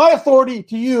delegating my authority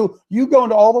to you. You go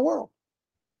into all the world.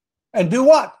 And do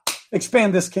what?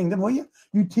 Expand this kingdom, will you?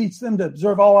 You teach them to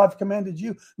observe all I've commanded you.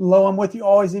 And lo, I'm with you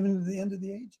always, even to the end of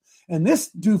the age. And this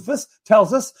doofus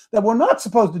tells us that we're not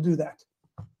supposed to do that.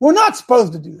 We're not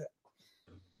supposed to do that.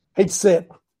 Hate to say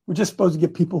it. We're just supposed to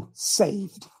get people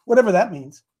saved, whatever that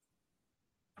means.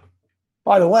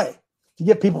 By the way, to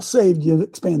get people saved, you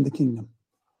expand the kingdom.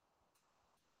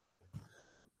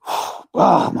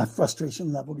 My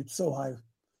frustration level gets so high.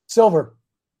 Silver.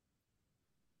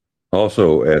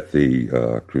 Also at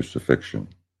the crucifixion,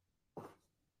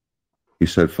 he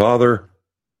said, Father,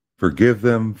 Forgive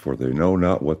them, for they know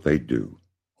not what they do.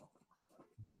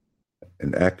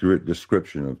 An accurate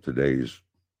description of today's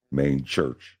main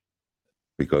church.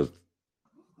 Because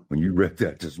when you read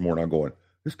that this morning, I'm going,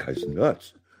 this guy's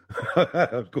nuts.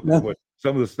 With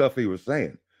some of the stuff he was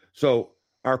saying. So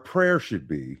our prayer should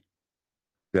be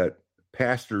that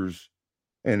pastors,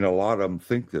 and a lot of them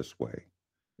think this way,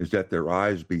 is that their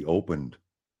eyes be opened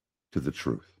to the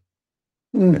truth,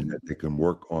 and that they can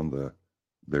work on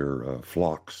their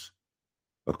flocks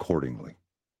accordingly.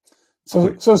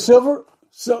 So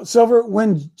Silver,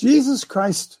 when Jesus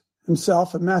Christ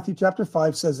himself in Matthew chapter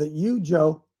 5 says that you,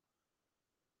 Joe,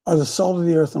 are the salt of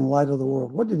the earth and the light of the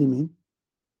world, what did he mean?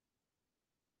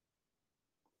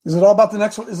 Is it all about the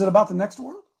next one? Is it about the next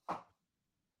world?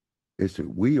 It's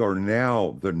that we are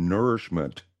now the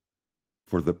nourishment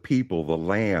for the people, the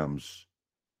lambs,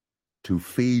 to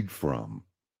feed from,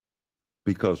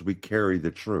 because we carry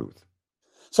the truth.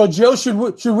 So, Joe, should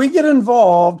we get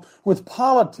involved with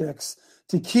politics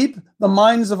to keep the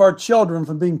minds of our children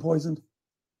from being poisoned?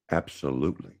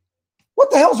 Absolutely.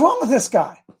 What the hell's wrong with this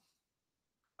guy?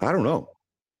 I don't know.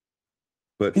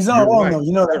 But he's not alone, right. though.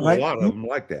 You know that, There's right? A lot of them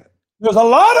like that. There's a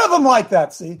lot of them like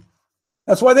that, see?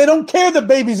 That's why they don't care that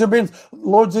babies are being...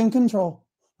 Lord's in control.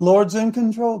 Lord's in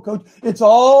control, Coach. It's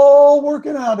all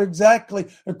working out exactly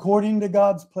according to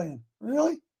God's plan.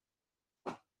 Really?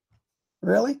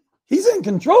 Really? He's in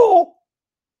control.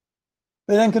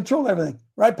 They didn't control everything.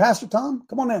 Right, Pastor Tom?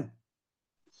 Come on in.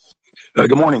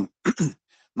 Good morning.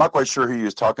 Not quite sure who he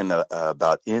was talking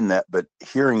about in that, but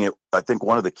hearing it, I think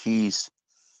one of the keys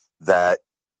that,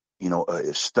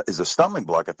 is a stumbling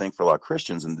block, I think, for a lot of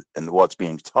Christians and what's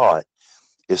being taught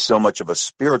is so much of a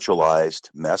spiritualized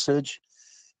message.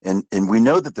 And we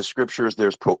know that the scriptures,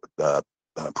 there's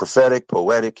prophetic,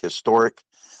 poetic, historic,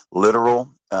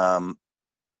 literal,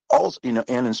 all, and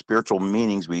in spiritual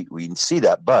meanings, we see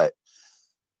that. But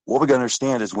what we got to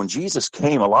understand is when Jesus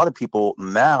came, a lot of people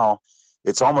now,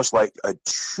 it's almost like a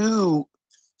too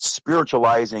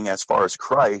spiritualizing as far as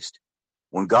Christ.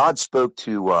 When God spoke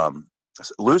to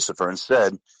Lucifer and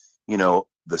said,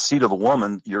 the seed of the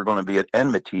woman, you're going to be at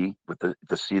enmity with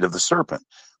the seed of the serpent.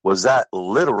 Was that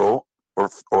literal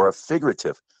or a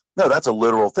figurative? No, that's a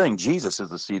literal thing. Jesus is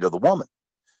the seed of the woman.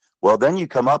 Well, then you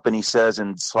come up and he says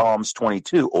in Psalms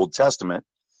 22, Old Testament,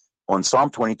 on Psalm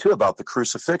 22 about the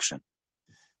crucifixion.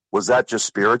 Was that just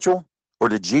spiritual? Or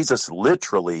did Jesus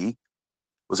literally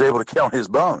was able to count his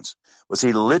bones? Was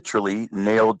he literally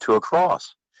nailed to a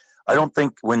cross? I don't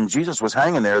think when Jesus was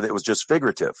hanging there that it was just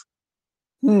figurative,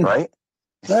 right?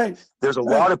 Right. There's a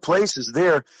lot of places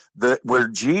there where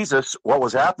Jesus, what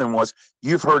was happening was,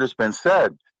 you've heard it's been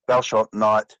said, thou shalt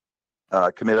not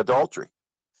commit adultery.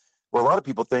 Well, a lot of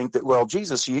people think that, well,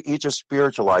 Jesus, you just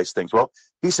spiritualize things. Well,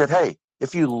 he said, hey,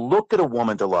 if you look at a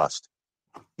woman to lust,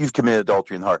 you've committed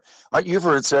adultery in the heart. You've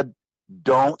heard it said,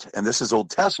 don't, and this is Old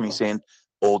Testament, saying,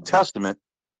 Old Testament,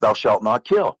 thou shalt not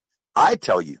kill. I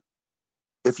tell you,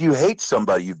 if you hate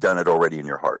somebody, you've done it already in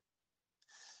your heart.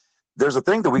 There's a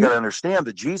thing that we got to understand,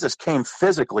 that Jesus came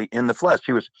physically in the flesh.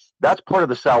 That's part of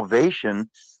the salvation,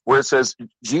 where it says,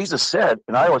 Jesus said,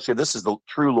 and I always say this is the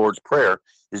true Lord's Prayer,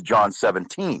 is John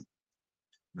 17.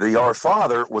 The Our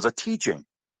Father was a teaching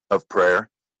of prayer.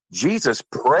 Jesus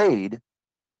prayed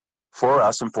for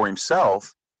us and for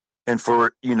himself and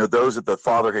for, those that the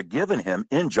Father had given him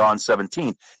in John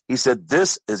 17. He said,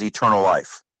 this is eternal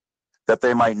life, that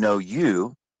they might know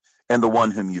you and the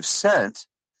one whom you've sent,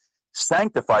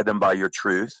 sanctify them by your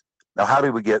truth. Now, how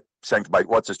do we get sanctified?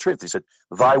 What's his truth? He said,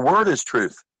 thy word is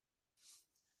truth.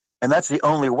 And that's the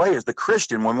only way as the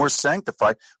Christian, when we're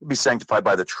sanctified, we'll be sanctified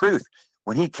by the truth.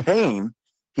 When he came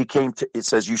to, it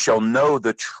says, you shall know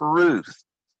the truth.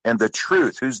 And the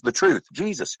truth, who's the truth?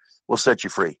 Jesus will set you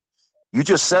free. You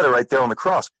just said it right there on the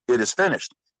cross. It is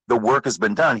finished. The work has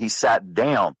been done. He sat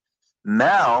down.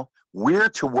 Now we're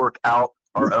to work out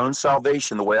our own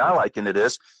salvation. The way I liken it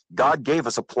is, God gave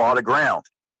us a plot of ground,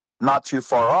 not too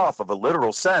far off of a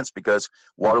literal sense, because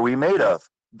what are we made of?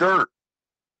 Dirt.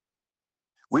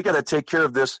 We got to take care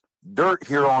of this dirt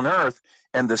here on earth.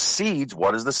 And the seeds,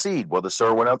 what is the seed? Well, the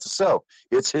sower went out to sow.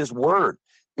 It's his word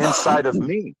inside of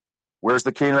me. Where's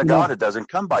the kingdom of God? It doesn't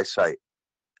come by sight,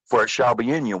 for it shall be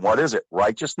in you. What is it?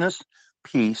 Righteousness,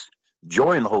 peace,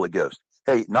 joy in the Holy Ghost.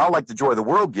 Hey, not like the joy the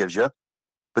world gives you,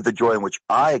 but the joy in which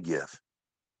I give.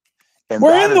 And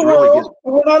we're in the world.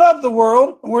 We're not of the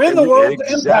world. We're in the world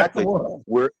to impact the world.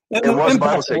 And what the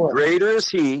Bible says, greater is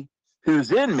he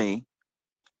who's in me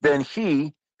than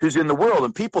he who's in the world.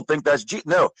 And people think that's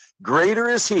no, greater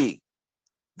is he,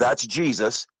 that's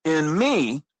Jesus, in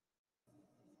me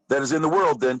that is in the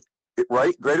world than,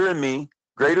 right? Greater in me,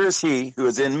 Greater is he who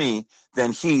is in me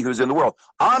than he who's in the world.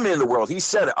 I'm in the world. He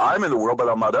said it. I'm in the world, but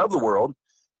I'm not of the world.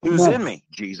 Who's in me?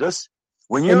 Jesus.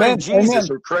 When you're in Jesus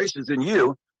or Christ is in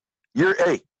you,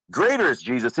 greater is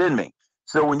Jesus in me.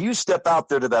 So when you step out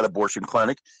there to that abortion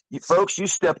clinic, you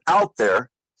step out there,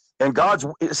 and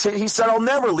he said, I'll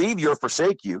never leave you or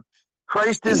forsake you.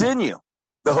 Christ is in you,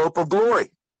 the hope of glory.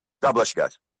 God bless you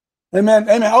guys. Amen.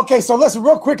 Amen. Okay, so listen,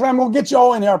 real quickly, I'm going to get you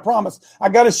all in here, I promise. I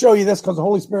got to show you this because the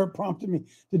Holy Spirit prompted me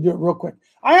to do it real quick.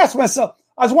 I asked myself,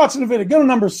 I was watching the video. Go to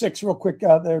number 6 real quick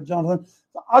there, Jonathan.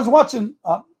 I was watching,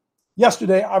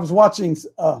 yesterday, I was watching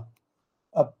a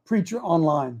preacher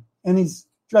online, and he's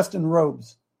dressed in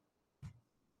robes.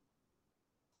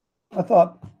 I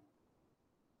thought,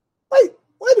 why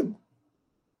do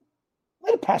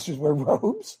pastors wear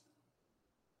robes?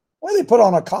 Why do they put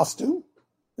on a costume?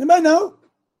 Anybody know?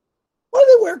 Why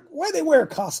do they wear a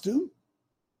costume?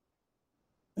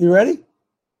 Are you ready?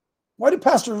 Why do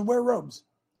pastors wear robes?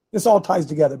 This all ties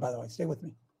together, by the way. Stay with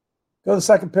me. Go to the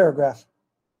second paragraph.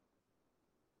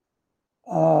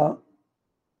 No,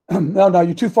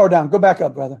 you're too far down. Go back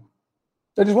up, brother.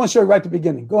 I just want to show you right at the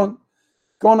beginning. Going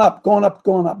up.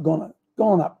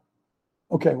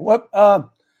 Okay.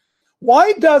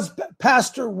 Why does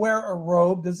pastor wear a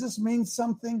robe? Does this mean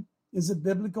something? Is it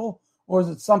biblical? Or is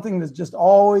it something that's just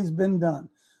always been done?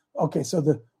 Okay, so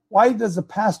why does the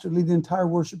pastor lead the entire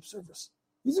worship service?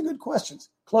 These are good questions.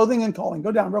 Clothing and calling.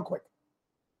 Go down real quick.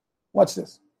 Watch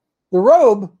this. The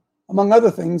robe, among other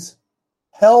things,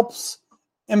 helps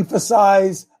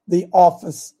emphasize the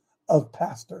office of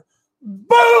pastor.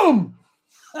 Boom!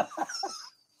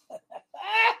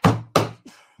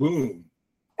 Boom.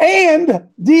 And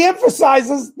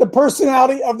de-emphasizes the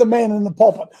personality of the man in the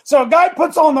pulpit. So a guy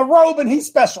puts on the robe and he's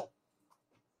special.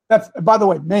 That's, by the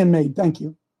way, man-made. Thank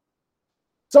you.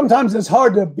 Sometimes it's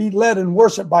hard to be led in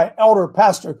worship by an elder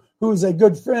pastor who is a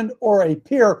good friend or a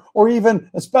peer, or even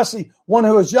especially one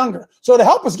who is younger. So to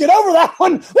help us get over that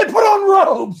one, they put on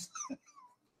robes.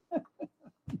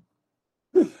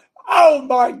 Oh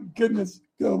my goodness.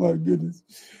 Come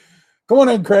on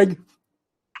in, Craig.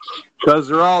 Because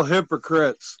they're all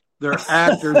hypocrites. They're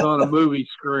actors on a movie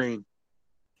screen.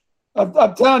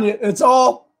 I'm telling you, it's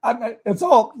all.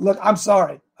 Look, I'm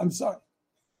sorry.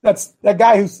 That's that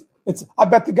guy I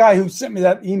bet the guy who sent me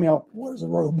that email wears a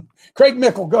robe. Craig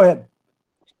Mickle, go ahead.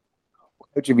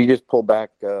 Coach, if you just pull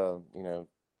back, 1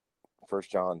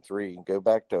 John 3, go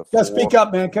back to 4. Yeah, speak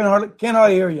up, man. Can't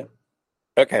hardly hear you.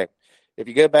 Okay. If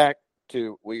you go back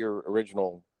to your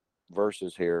original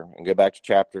verses here and go back to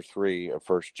chapter 3 of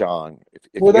 1 John, if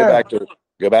you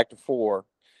go back to 4,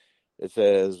 it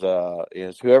says,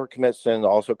 whoever commits sin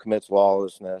also commits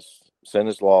lawlessness. Sin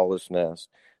is lawlessness.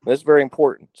 And this is very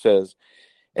important. It says,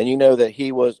 and you know that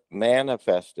he was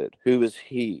manifested. Who is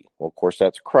he? Well, of course,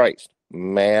 that's Christ.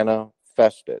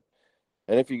 Manifested.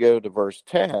 And if you go to verse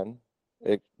 10,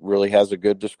 it really has a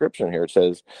good description here. It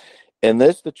says, in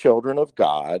this the children of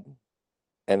God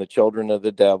and the children of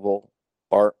the devil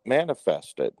are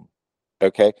manifested.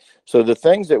 Okay? So the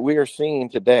things that we are seeing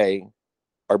today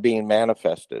are being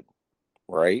manifested.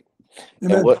 Right?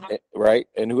 Right?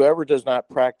 And whoever does not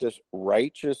practice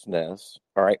righteousness,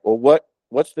 all right, well,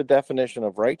 what's the definition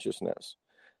of righteousness?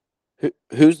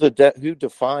 Who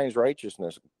defines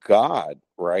righteousness? God,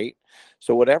 right?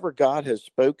 So whatever God has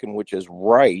spoken, which is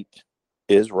right,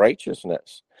 is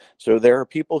righteousness. So there are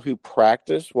people who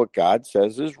practice what God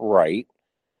says is right.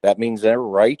 That means they're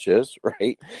righteous,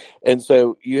 right? And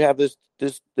so you have this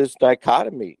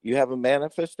dichotomy. You have a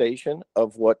manifestation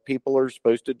of what people are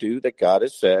supposed to do that God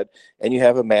has said, and you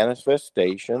have a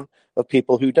manifestation of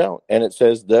people who don't. And it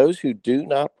says, those who do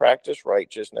not practice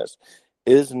righteousness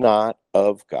is not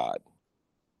of God.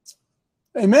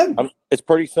 Amen. It's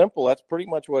pretty simple. That's pretty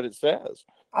much what it says.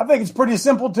 I think it's pretty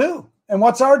simple too. And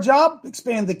what's our job?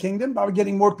 Expand the kingdom by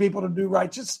getting more people to do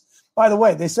righteous. By the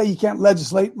way, they say you can't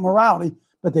legislate morality,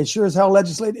 but they sure as hell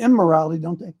legislate immorality,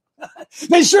 don't they?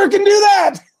 They sure can do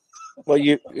that. Well,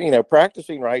 you know,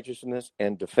 practicing righteousness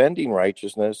and defending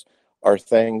righteousness are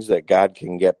things that God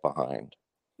can get behind.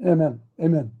 Amen.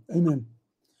 Amen. Amen.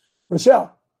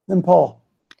 Rochelle, then Paul.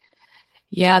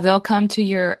 Yeah, they'll come to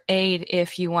your aid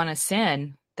if you want to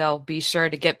sin. They'll be sure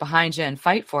to get behind you and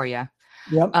fight for you.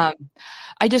 Yep.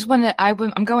 I just want to.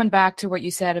 I'm going back to what you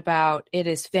said about it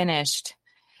is finished,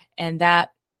 and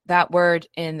that word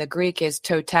in the Greek is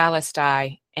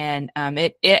totalestai, and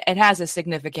it has a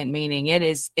significant meaning.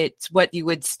 It's what you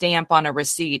would stamp on a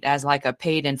receipt as like a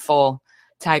paid in full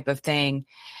type of thing,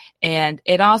 and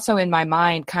it also in my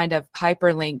mind kind of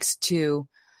hyperlinks to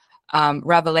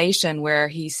Revelation where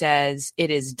he says it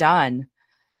is done.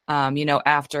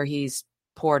 After he's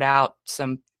poured out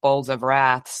some bowls of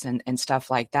wraths and stuff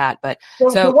like that. But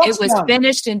so it was done?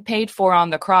 Finished and paid for on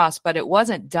the cross, but it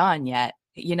wasn't done yet.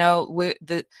 You know,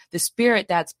 the Spirit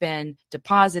that's been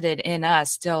deposited in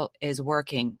us still is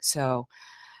working. So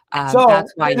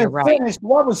that's why you're right. Finished.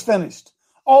 What was finished?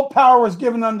 All power was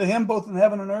given unto him, both in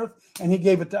heaven and earth, and he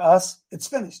gave it to us. It's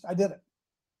finished. I did it.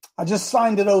 I just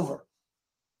signed it over.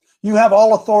 You have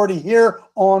all authority here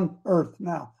on earth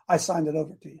now. I signed it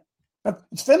over to you.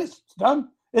 It's finished. It's done.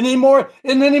 Isn't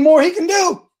any more he can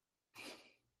do.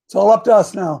 It's all up to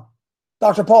us now.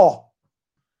 Dr. Paul.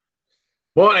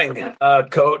 Morning,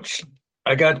 Coach.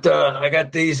 I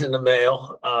got these in the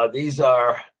mail. These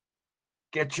are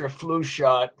get your flu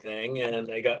shot thing, and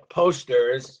they got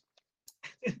posters.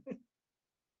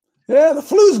 Yeah, the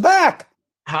flu's back.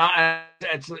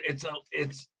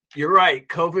 It's you're right.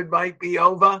 COVID might be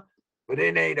over, but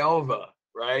it ain't over,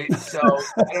 right? So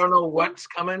I don't know what's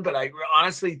coming, but I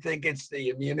honestly think it's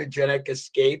the immunogenic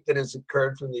escape that has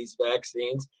occurred from these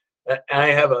vaccines. And I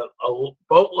have a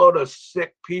boatload of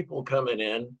sick people coming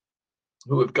in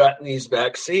who have gotten these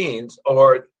vaccines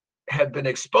or have been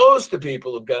exposed to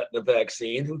people who've gotten the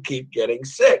vaccine who keep getting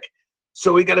sick.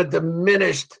 So we got a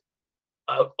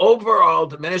overall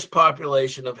diminished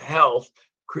population of health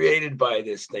created by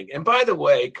this thing. And by the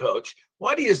way, Coach,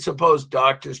 why do you suppose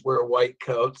doctors wear white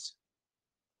coats?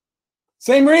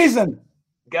 Same reason.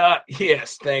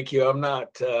 Yes, thank you. I'm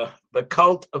not the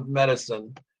cult of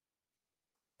medicine.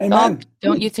 Amen.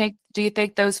 Do you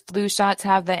think those flu shots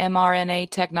have the mRNA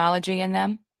technology in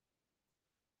them?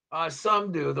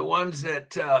 Some do. The ones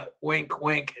that wink,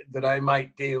 wink that I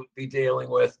might be dealing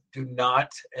with do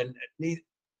not. And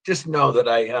just know that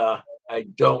I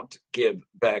don't give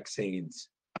vaccines.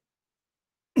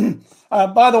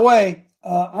 By the way,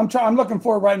 I'm looking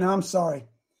for it right now. I'm sorry.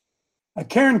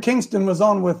 Karen Kingston was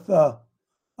on with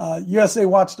USA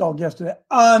Watchdog yesterday.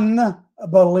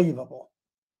 Unbelievable.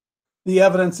 The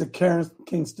evidence that Karen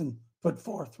Kingston put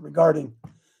forth regarding,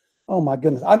 oh my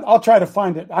goodness. I'll try to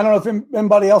find it. I don't know if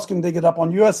anybody else can dig it up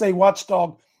on USA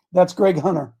Watchdog. That's Greg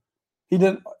Hunter.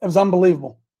 It was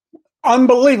unbelievable.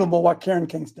 Unbelievable what Karen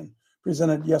Kingston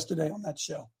presented yesterday on that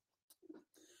show.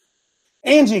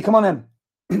 Angie, come on in.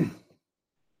 Good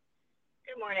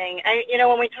morning.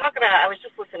 When we talk about, I was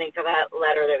just listening to that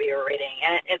letter that we were reading,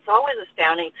 and it's always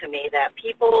astounding to me that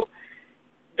people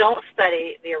don't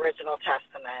study the original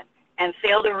Testament and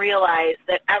fail to realize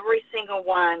that every single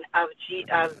one of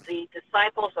the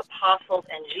disciples, apostles,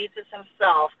 and Jesus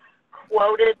himself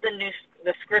quoted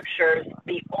the scriptures,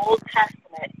 the Old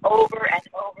Testament, over and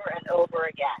over and over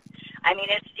again. I mean,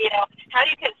 it's, how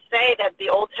you can say that the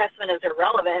Old Testament is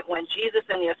irrelevant when Jesus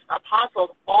and the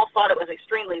apostles all thought it was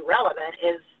extremely relevant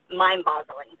is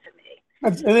mind-boggling to me.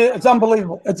 It's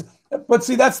unbelievable. But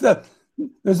see, there's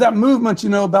that movement,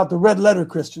 about the red letter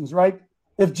Christians, right?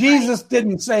 If Jesus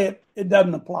didn't say it, it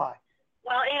doesn't apply.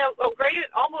 Well,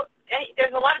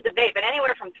 there's a lot of debate, but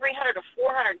anywhere from 300 to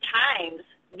 400 times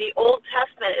the Old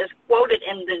Testament is quoted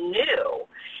in the New.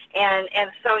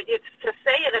 And so to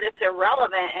say that it's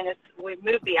irrelevant and we've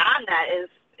moved beyond that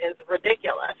is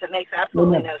ridiculous. It makes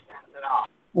absolutely no sense at all.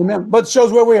 Amen. But it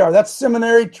shows where we are. That's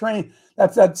seminary training.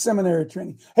 That's that seminary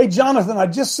training. Hey, Jonathan, I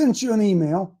just sent you an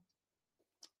email.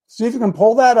 See if you can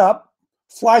pull that up,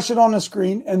 flash it on the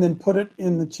screen, and then put it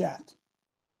in the chat.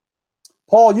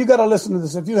 Paul, you got to listen to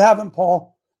this. If you haven't,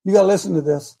 Paul, you got to listen to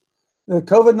this. The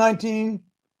COVID-19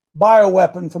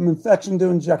 bioweapon from infection to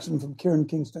injection from Karen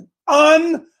Kingston.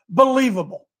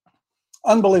 Unbelievable.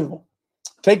 Unbelievable.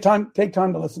 Take time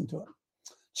to listen to it.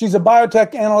 She's a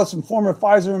biotech analyst and former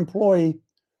Pfizer employee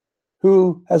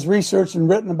who has researched and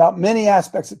written about many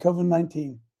aspects of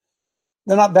COVID-19.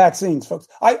 They're not vaccines, folks.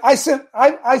 I sent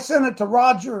it to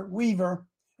Roger Weaver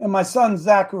and my son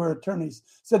Zach, who are attorneys.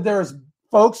 Said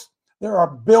there are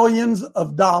billions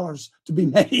of dollars to be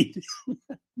made.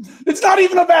 It's not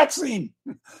even a vaccine.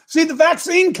 See, the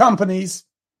vaccine companies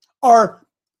are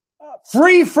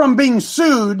free from being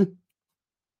sued,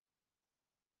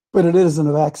 but it isn't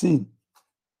a vaccine.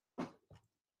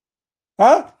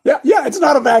 Huh? Yeah, it's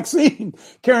not a vaccine.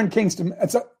 Karen Kingston,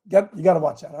 you got to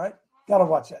watch that, all right? Got to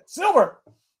watch that. Silver.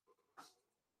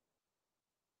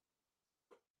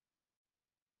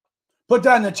 Put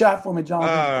that in the chat for me,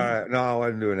 Jonathan. No, I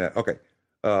wasn't doing that. Okay.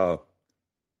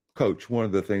 Coach, one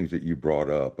of the things that you brought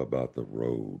up about the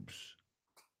robes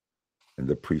and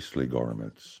the priestly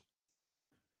garments,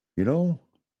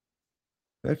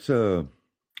 that's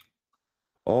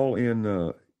all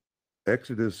in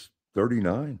Exodus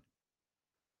 39.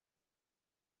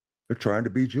 They're trying to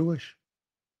be Jewish.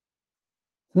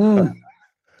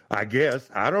 I guess.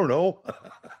 I don't know.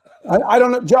 I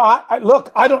don't know. Joe,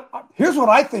 here's what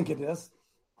I think it is.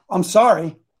 I'm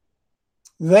sorry.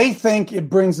 They think it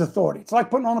brings authority. It's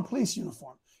like putting on a police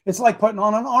uniform. It's like putting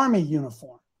on an army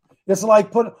uniform. It's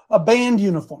like put a band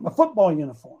uniform, a football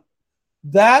uniform.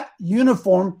 That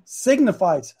uniform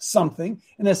signifies something,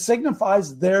 and it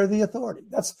signifies they're the authority.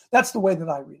 That's the way that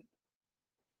I read it.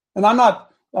 And I'm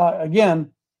not,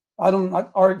 again,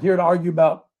 I'm here to argue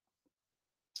about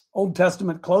Old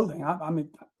Testament clothing. I mean,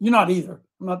 you're not either.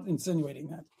 I'm not insinuating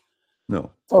that.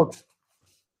 No. Folks,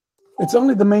 it's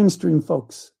only the mainstream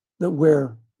folks that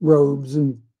wear robes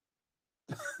and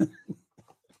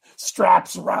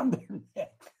straps around their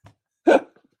neck.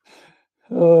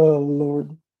 Oh,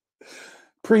 Lord.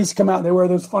 Priests come out, they wear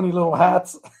those funny little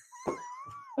hats.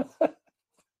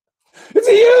 It's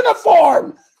a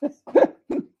uniform.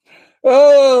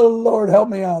 Oh, Lord, help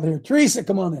me out here. Teresa,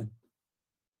 come on in.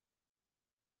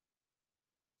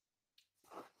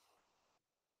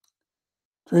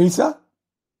 Teresa?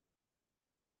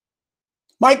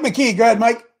 Mike McKee, go ahead,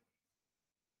 Mike.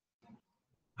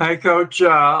 Hey, Coach,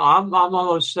 I'm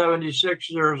almost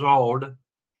 76 years old,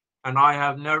 and I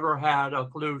have never had a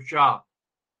flu shot,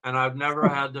 and I've never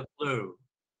had the flu.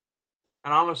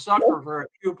 And I'm a sucker for a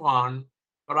coupon,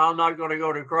 but I'm not going to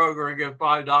go to Kroger and get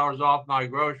 $5 off my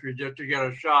groceries just to get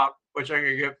a shot, which I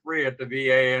can get free at the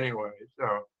VA anyway.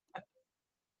 So,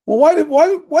 well, why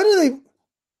do they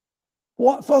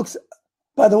want, folks?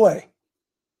 By the way,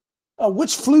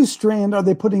 which flu strand are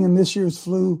they putting in this year's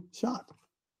flu shot?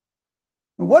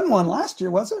 There wasn't one last year,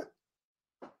 was there?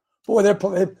 Boy,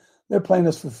 they're playing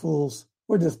us for fools.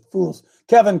 We're just fools.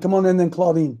 Kevin, come on in, then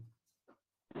Claudine.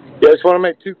 Yeah, I just want to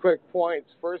make 2 quick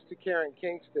points. First, to Karen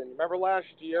Kingston. Remember last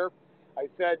year, I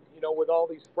said, with all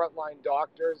these frontline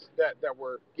doctors that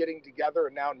were getting together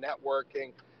and now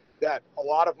networking, that a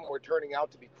lot of them were turning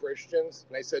out to be Christians.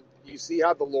 And I said, you see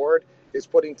how the Lord is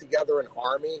putting together an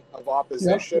army of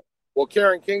opposition? Yep. Well,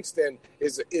 Karen Kingston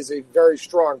is a very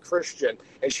strong Christian,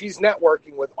 and she's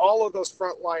networking with all of those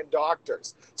frontline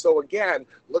doctors. So again,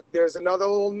 look, there's another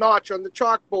little notch on the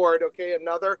chalkboard, okay,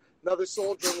 another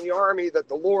soldier in the army that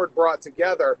the Lord brought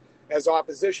together as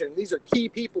opposition. These are key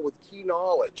people with key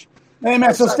knowledge.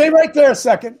 Amen. So stay right there a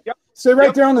second. Yep. Stay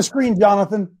right there on the screen,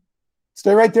 Jonathan.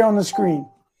 Stay right there on the screen.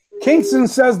 Kingston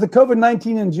says the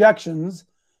COVID-19 injections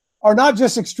are not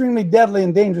just extremely deadly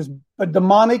and dangerous, but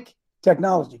demonic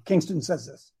technology. Kingston says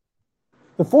this.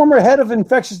 The former head of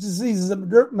infectious diseases at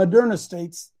Moderna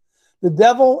states, the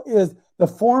devil is the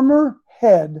former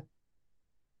head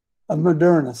of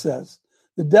Moderna says,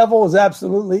 the devil is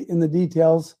absolutely in the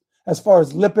details as far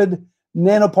as lipid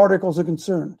nanoparticles are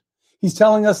concerned. He's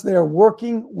telling us they are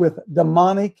working with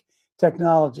demonic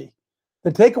technology.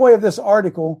 The takeaway of this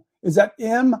article is that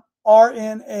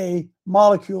mRNA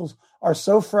molecules are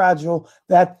so fragile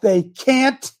that they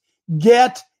can't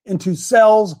get into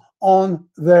cells on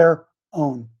their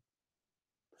own.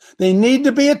 They need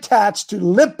to be attached to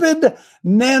lipid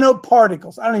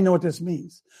nanoparticles. I don't even know what this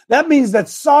means. That means that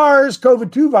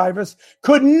SARS-CoV-2 virus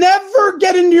could never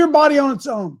get into your body on its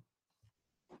own.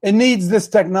 It needs this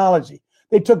technology.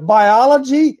 They took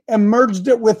biology and merged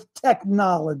it with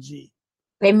technology.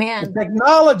 Amen. The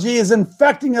technology is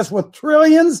infecting us with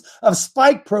trillions of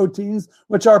spike proteins,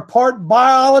 which are part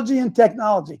biology and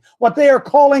technology. What they are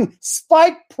calling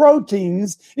spike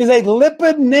proteins is a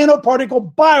lipid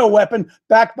nanoparticle bioweapon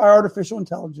backed by artificial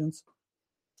intelligence.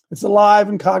 It's alive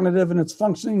and cognitive, and it's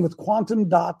functioning with quantum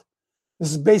dot. This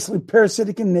is basically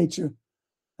parasitic in nature.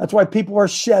 That's why people are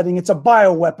shedding. It's a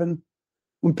bioweapon.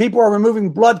 When people are removing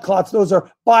blood clots, those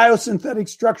are biosynthetic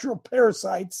structural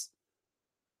parasites.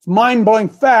 It's mind-blowing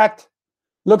fact.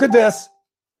 Look at this.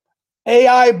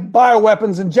 AI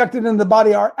bioweapons injected into the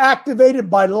body are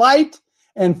activated by light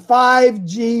and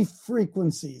 5G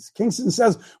frequencies. Kingston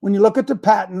says when you look at the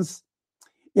patents,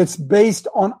 it's based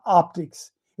on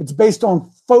optics. It's based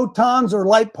on photons or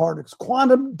light particles.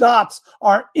 Quantum dots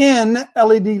are in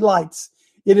LED lights.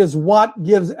 It is what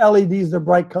gives LEDs their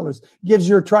bright colors, gives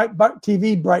your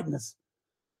TV brightness.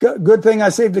 Good thing I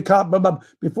saved a cop.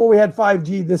 Before we had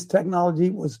 5G, this technology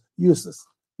was useless.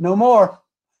 No more.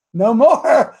 No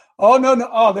more. Oh, no.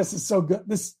 Oh, this is so good.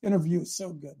 This interview is so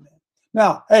good, man.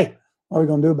 Now, hey, what are we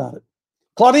going to do about it?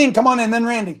 Claudine, come on in, then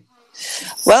Randy.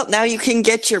 Well, now you can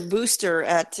get your booster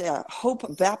at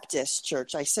Hope Baptist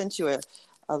Church. I sent you a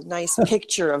nice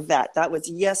picture of that. That was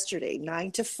yesterday,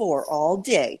 9 to 4 all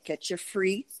day. Get your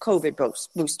free COVID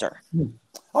booster.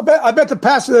 I bet the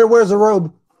pastor there wears a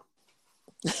robe.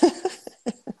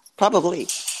 Probably.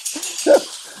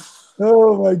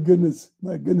 Oh my goodness.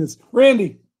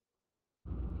 Randy.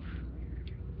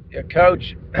 Yeah,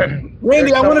 Coach.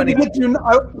 Randy, I wanted to get you.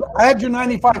 I had your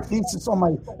 95 thesis on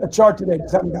my chart today.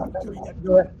 Just haven't gotten to it yet.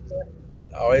 Go ahead.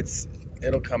 Oh,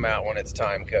 it'll come out when it's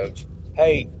time, Coach.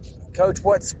 Hey, Coach,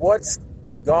 what's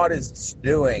God is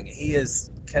doing? He is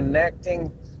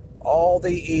connecting all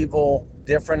the evil,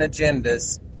 different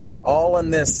agendas, all in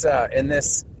this.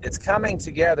 It's coming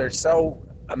together so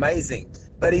amazing.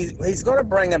 But he's going to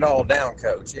bring it all down,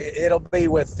 Coach. It'll be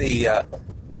with the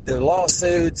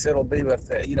lawsuits. It'll be with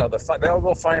they'll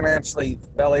go financially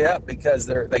belly up because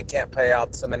they can't pay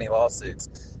out so many lawsuits.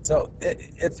 So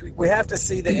we have to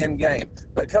see the end game.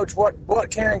 But Coach, what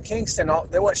Karen Kingston,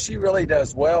 what she really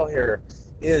does well here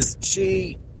is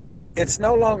it's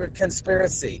no longer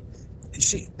conspiracy.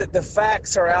 The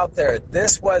facts are out there.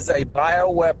 This was a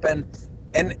bioweapon,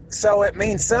 and so it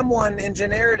means someone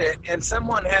engineered it, and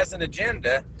someone has an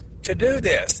agenda to do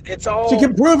this. It's all. She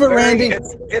can prove it, Randy.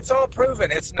 It's all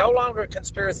proven. It's no longer a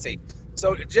conspiracy.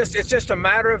 So it's just a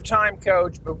matter of time,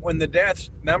 Coach. But when the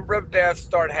number of deaths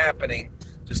start happening,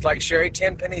 just like Sherry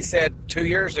Tenpenny said 2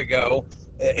 years ago,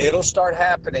 it'll start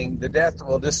happening. The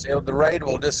the rate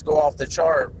will just go off the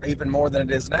chart even more than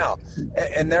it is now.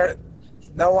 And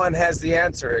no one has the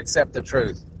answer except the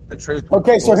truth. The truth.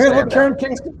 Okay, so here's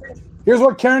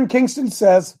what Karen Kingston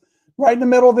says right in the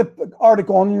middle of the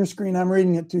article on your screen. I'm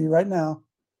reading it to you right now.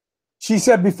 She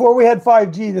said, before we had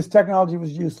 5G, this technology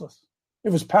was useless.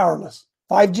 It was powerless.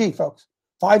 5G, folks.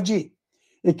 5G.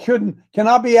 It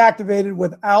cannot be activated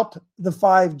without the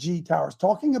 5G towers.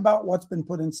 Talking about what's been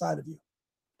put inside of you.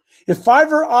 If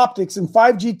fiber optics and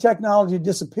 5G technology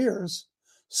disappears,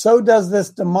 so does this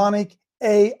demonic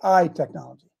AI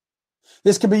technology.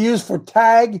 This can be used for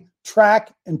tag,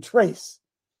 track, and trace.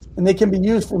 And they can be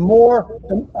used for more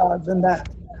than that.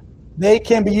 They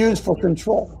can be used for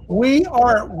control. We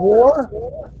are at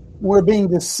war. We're being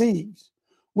deceived.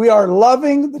 We are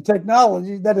loving the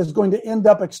technology that is going to end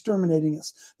up exterminating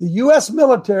us. The U.S.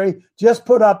 military just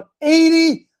put up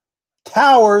 80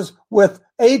 towers with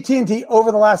AT&T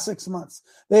over the last 6 months.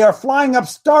 They are flying up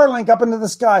Starlink up into the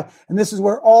sky, and this is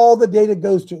where all the data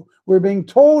goes to. We're being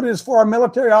told it is for our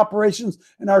military operations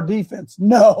and our defense.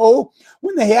 No,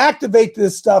 when they activate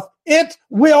this stuff, it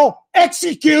will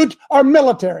execute our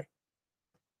military.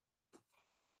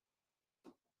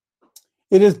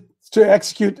 It is to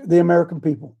execute the American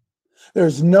people.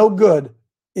 There's no good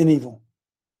in evil.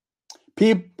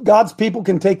 God's people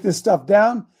can take this stuff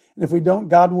down, and if we don't,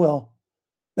 God will.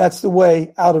 That's the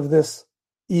way out of this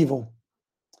evil.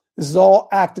 This is all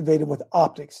activated with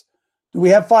optics. Do we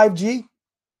have 5G?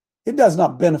 It does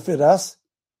not benefit us.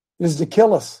 It is to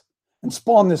kill us and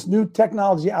spawn this new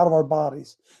technology out of our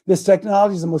bodies. This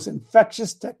technology is the most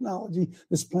infectious technology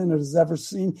this planet has ever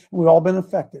seen, and we've all been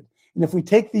infected. And if we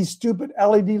take these stupid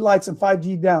LED lights and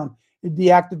 5G down, it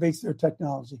deactivates their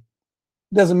technology.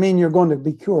 It doesn't mean you're going to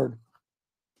be cured,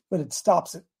 but it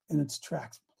stops it in its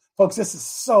tracks. Folks, this is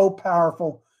so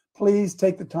powerful. Please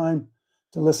take the time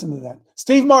to listen to that.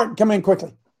 Steve Martin, come in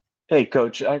quickly. Hey,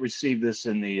 Coach, I received this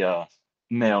in the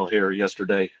mail here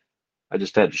yesterday. I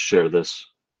just had to share this.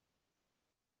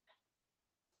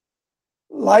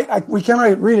 We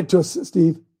can't read it to us,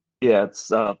 Steve. Yeah, it's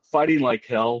Fighting Like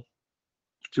Hell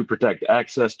to Protect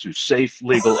Access to Safe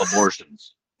Legal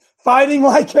Abortions. Fighting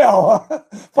like hell.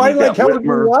 Fighting like hell to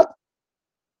do what?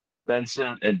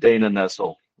 Benson and Dana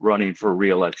Nessel running for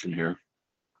re-election here.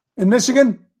 In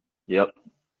Michigan? Yep.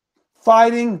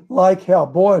 Fighting like hell.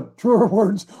 Boy, truer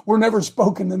words were never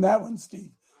spoken than that one,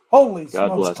 Steve. Holy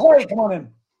smokes. Corey, come on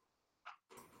in.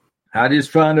 I just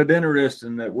find it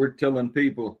interesting that we're telling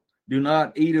people, do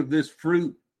not eat of this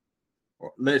fruit,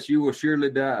 lest you will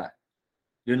surely die.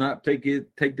 Do not take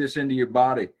this into your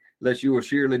body, lest you will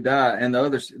surely die. And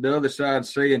the other side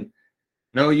saying,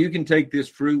 no, you can take this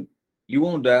fruit. You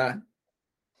won't die.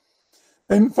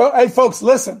 And hey, folks,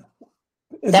 listen.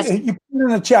 You put it in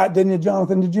the chat, didn't you,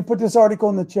 Jonathan? Did you put this article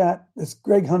in the chat? This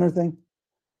Greg Hunter thing?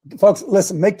 Folks,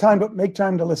 listen. Make time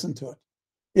to listen to it.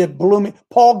 It blew me.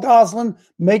 Paul Goslin,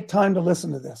 make time to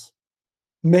listen to this.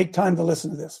 Make time to listen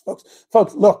to this, folks.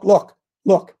 Folks, look.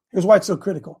 Here's why it's so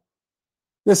critical.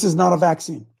 This is not a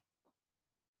vaccine.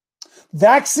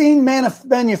 Vaccine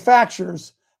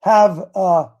manufacturers have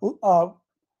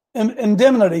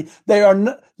indemnity.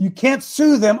 You can't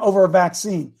sue them over a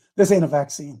vaccine. This ain't a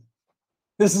vaccine.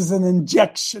 This is an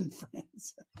injection,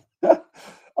 friends.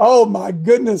 Oh my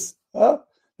goodness.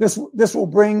 This will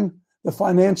bring the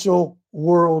financial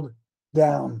world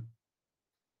down.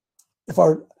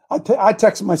 I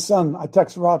text my son, I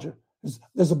text Roger.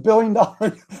 There's $1 billion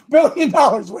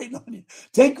waiting on you.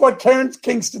 Take what Karen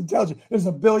Kingston tells you. There's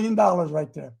 $1 billion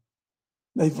right there.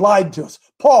 They've lied to us.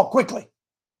 Paul, quickly.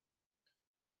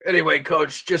 Anyway,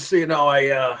 Coach, just so you know,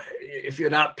 if you're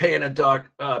not paying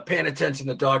attention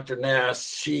to Dr. Nass,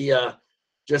 she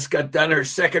just got done her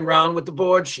second round with the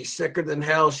board. She's sicker than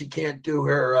hell. She can't do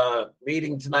her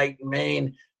meeting tonight in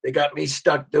Maine. They got me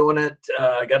stuck doing it.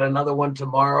 I got another one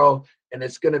tomorrow, and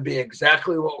it's going to be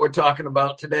exactly what we're talking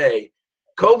about today.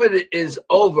 COVID is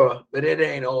over, but it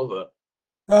ain't over.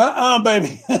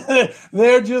 Baby.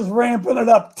 They're just ramping it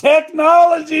up.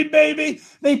 Technology, baby.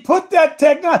 They put that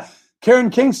technology. Karen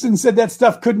Kingston said that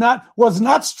stuff was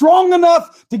not strong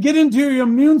enough to get into your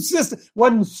immune system.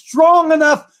 Wasn't strong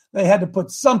enough. They had to put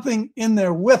something in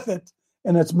there with it,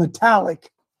 and it's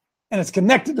metallic, and it's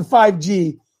connected to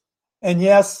 5G. And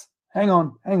yes, hang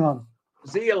on.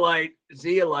 Zeolite.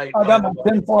 I got my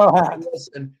tinfoil hat.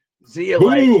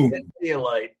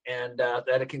 Zeolite, and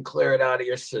that it can clear it out of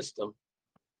your system.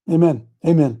 Amen.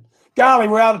 Golly,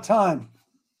 we're out of time.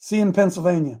 See you in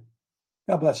Pennsylvania.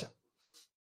 God bless you.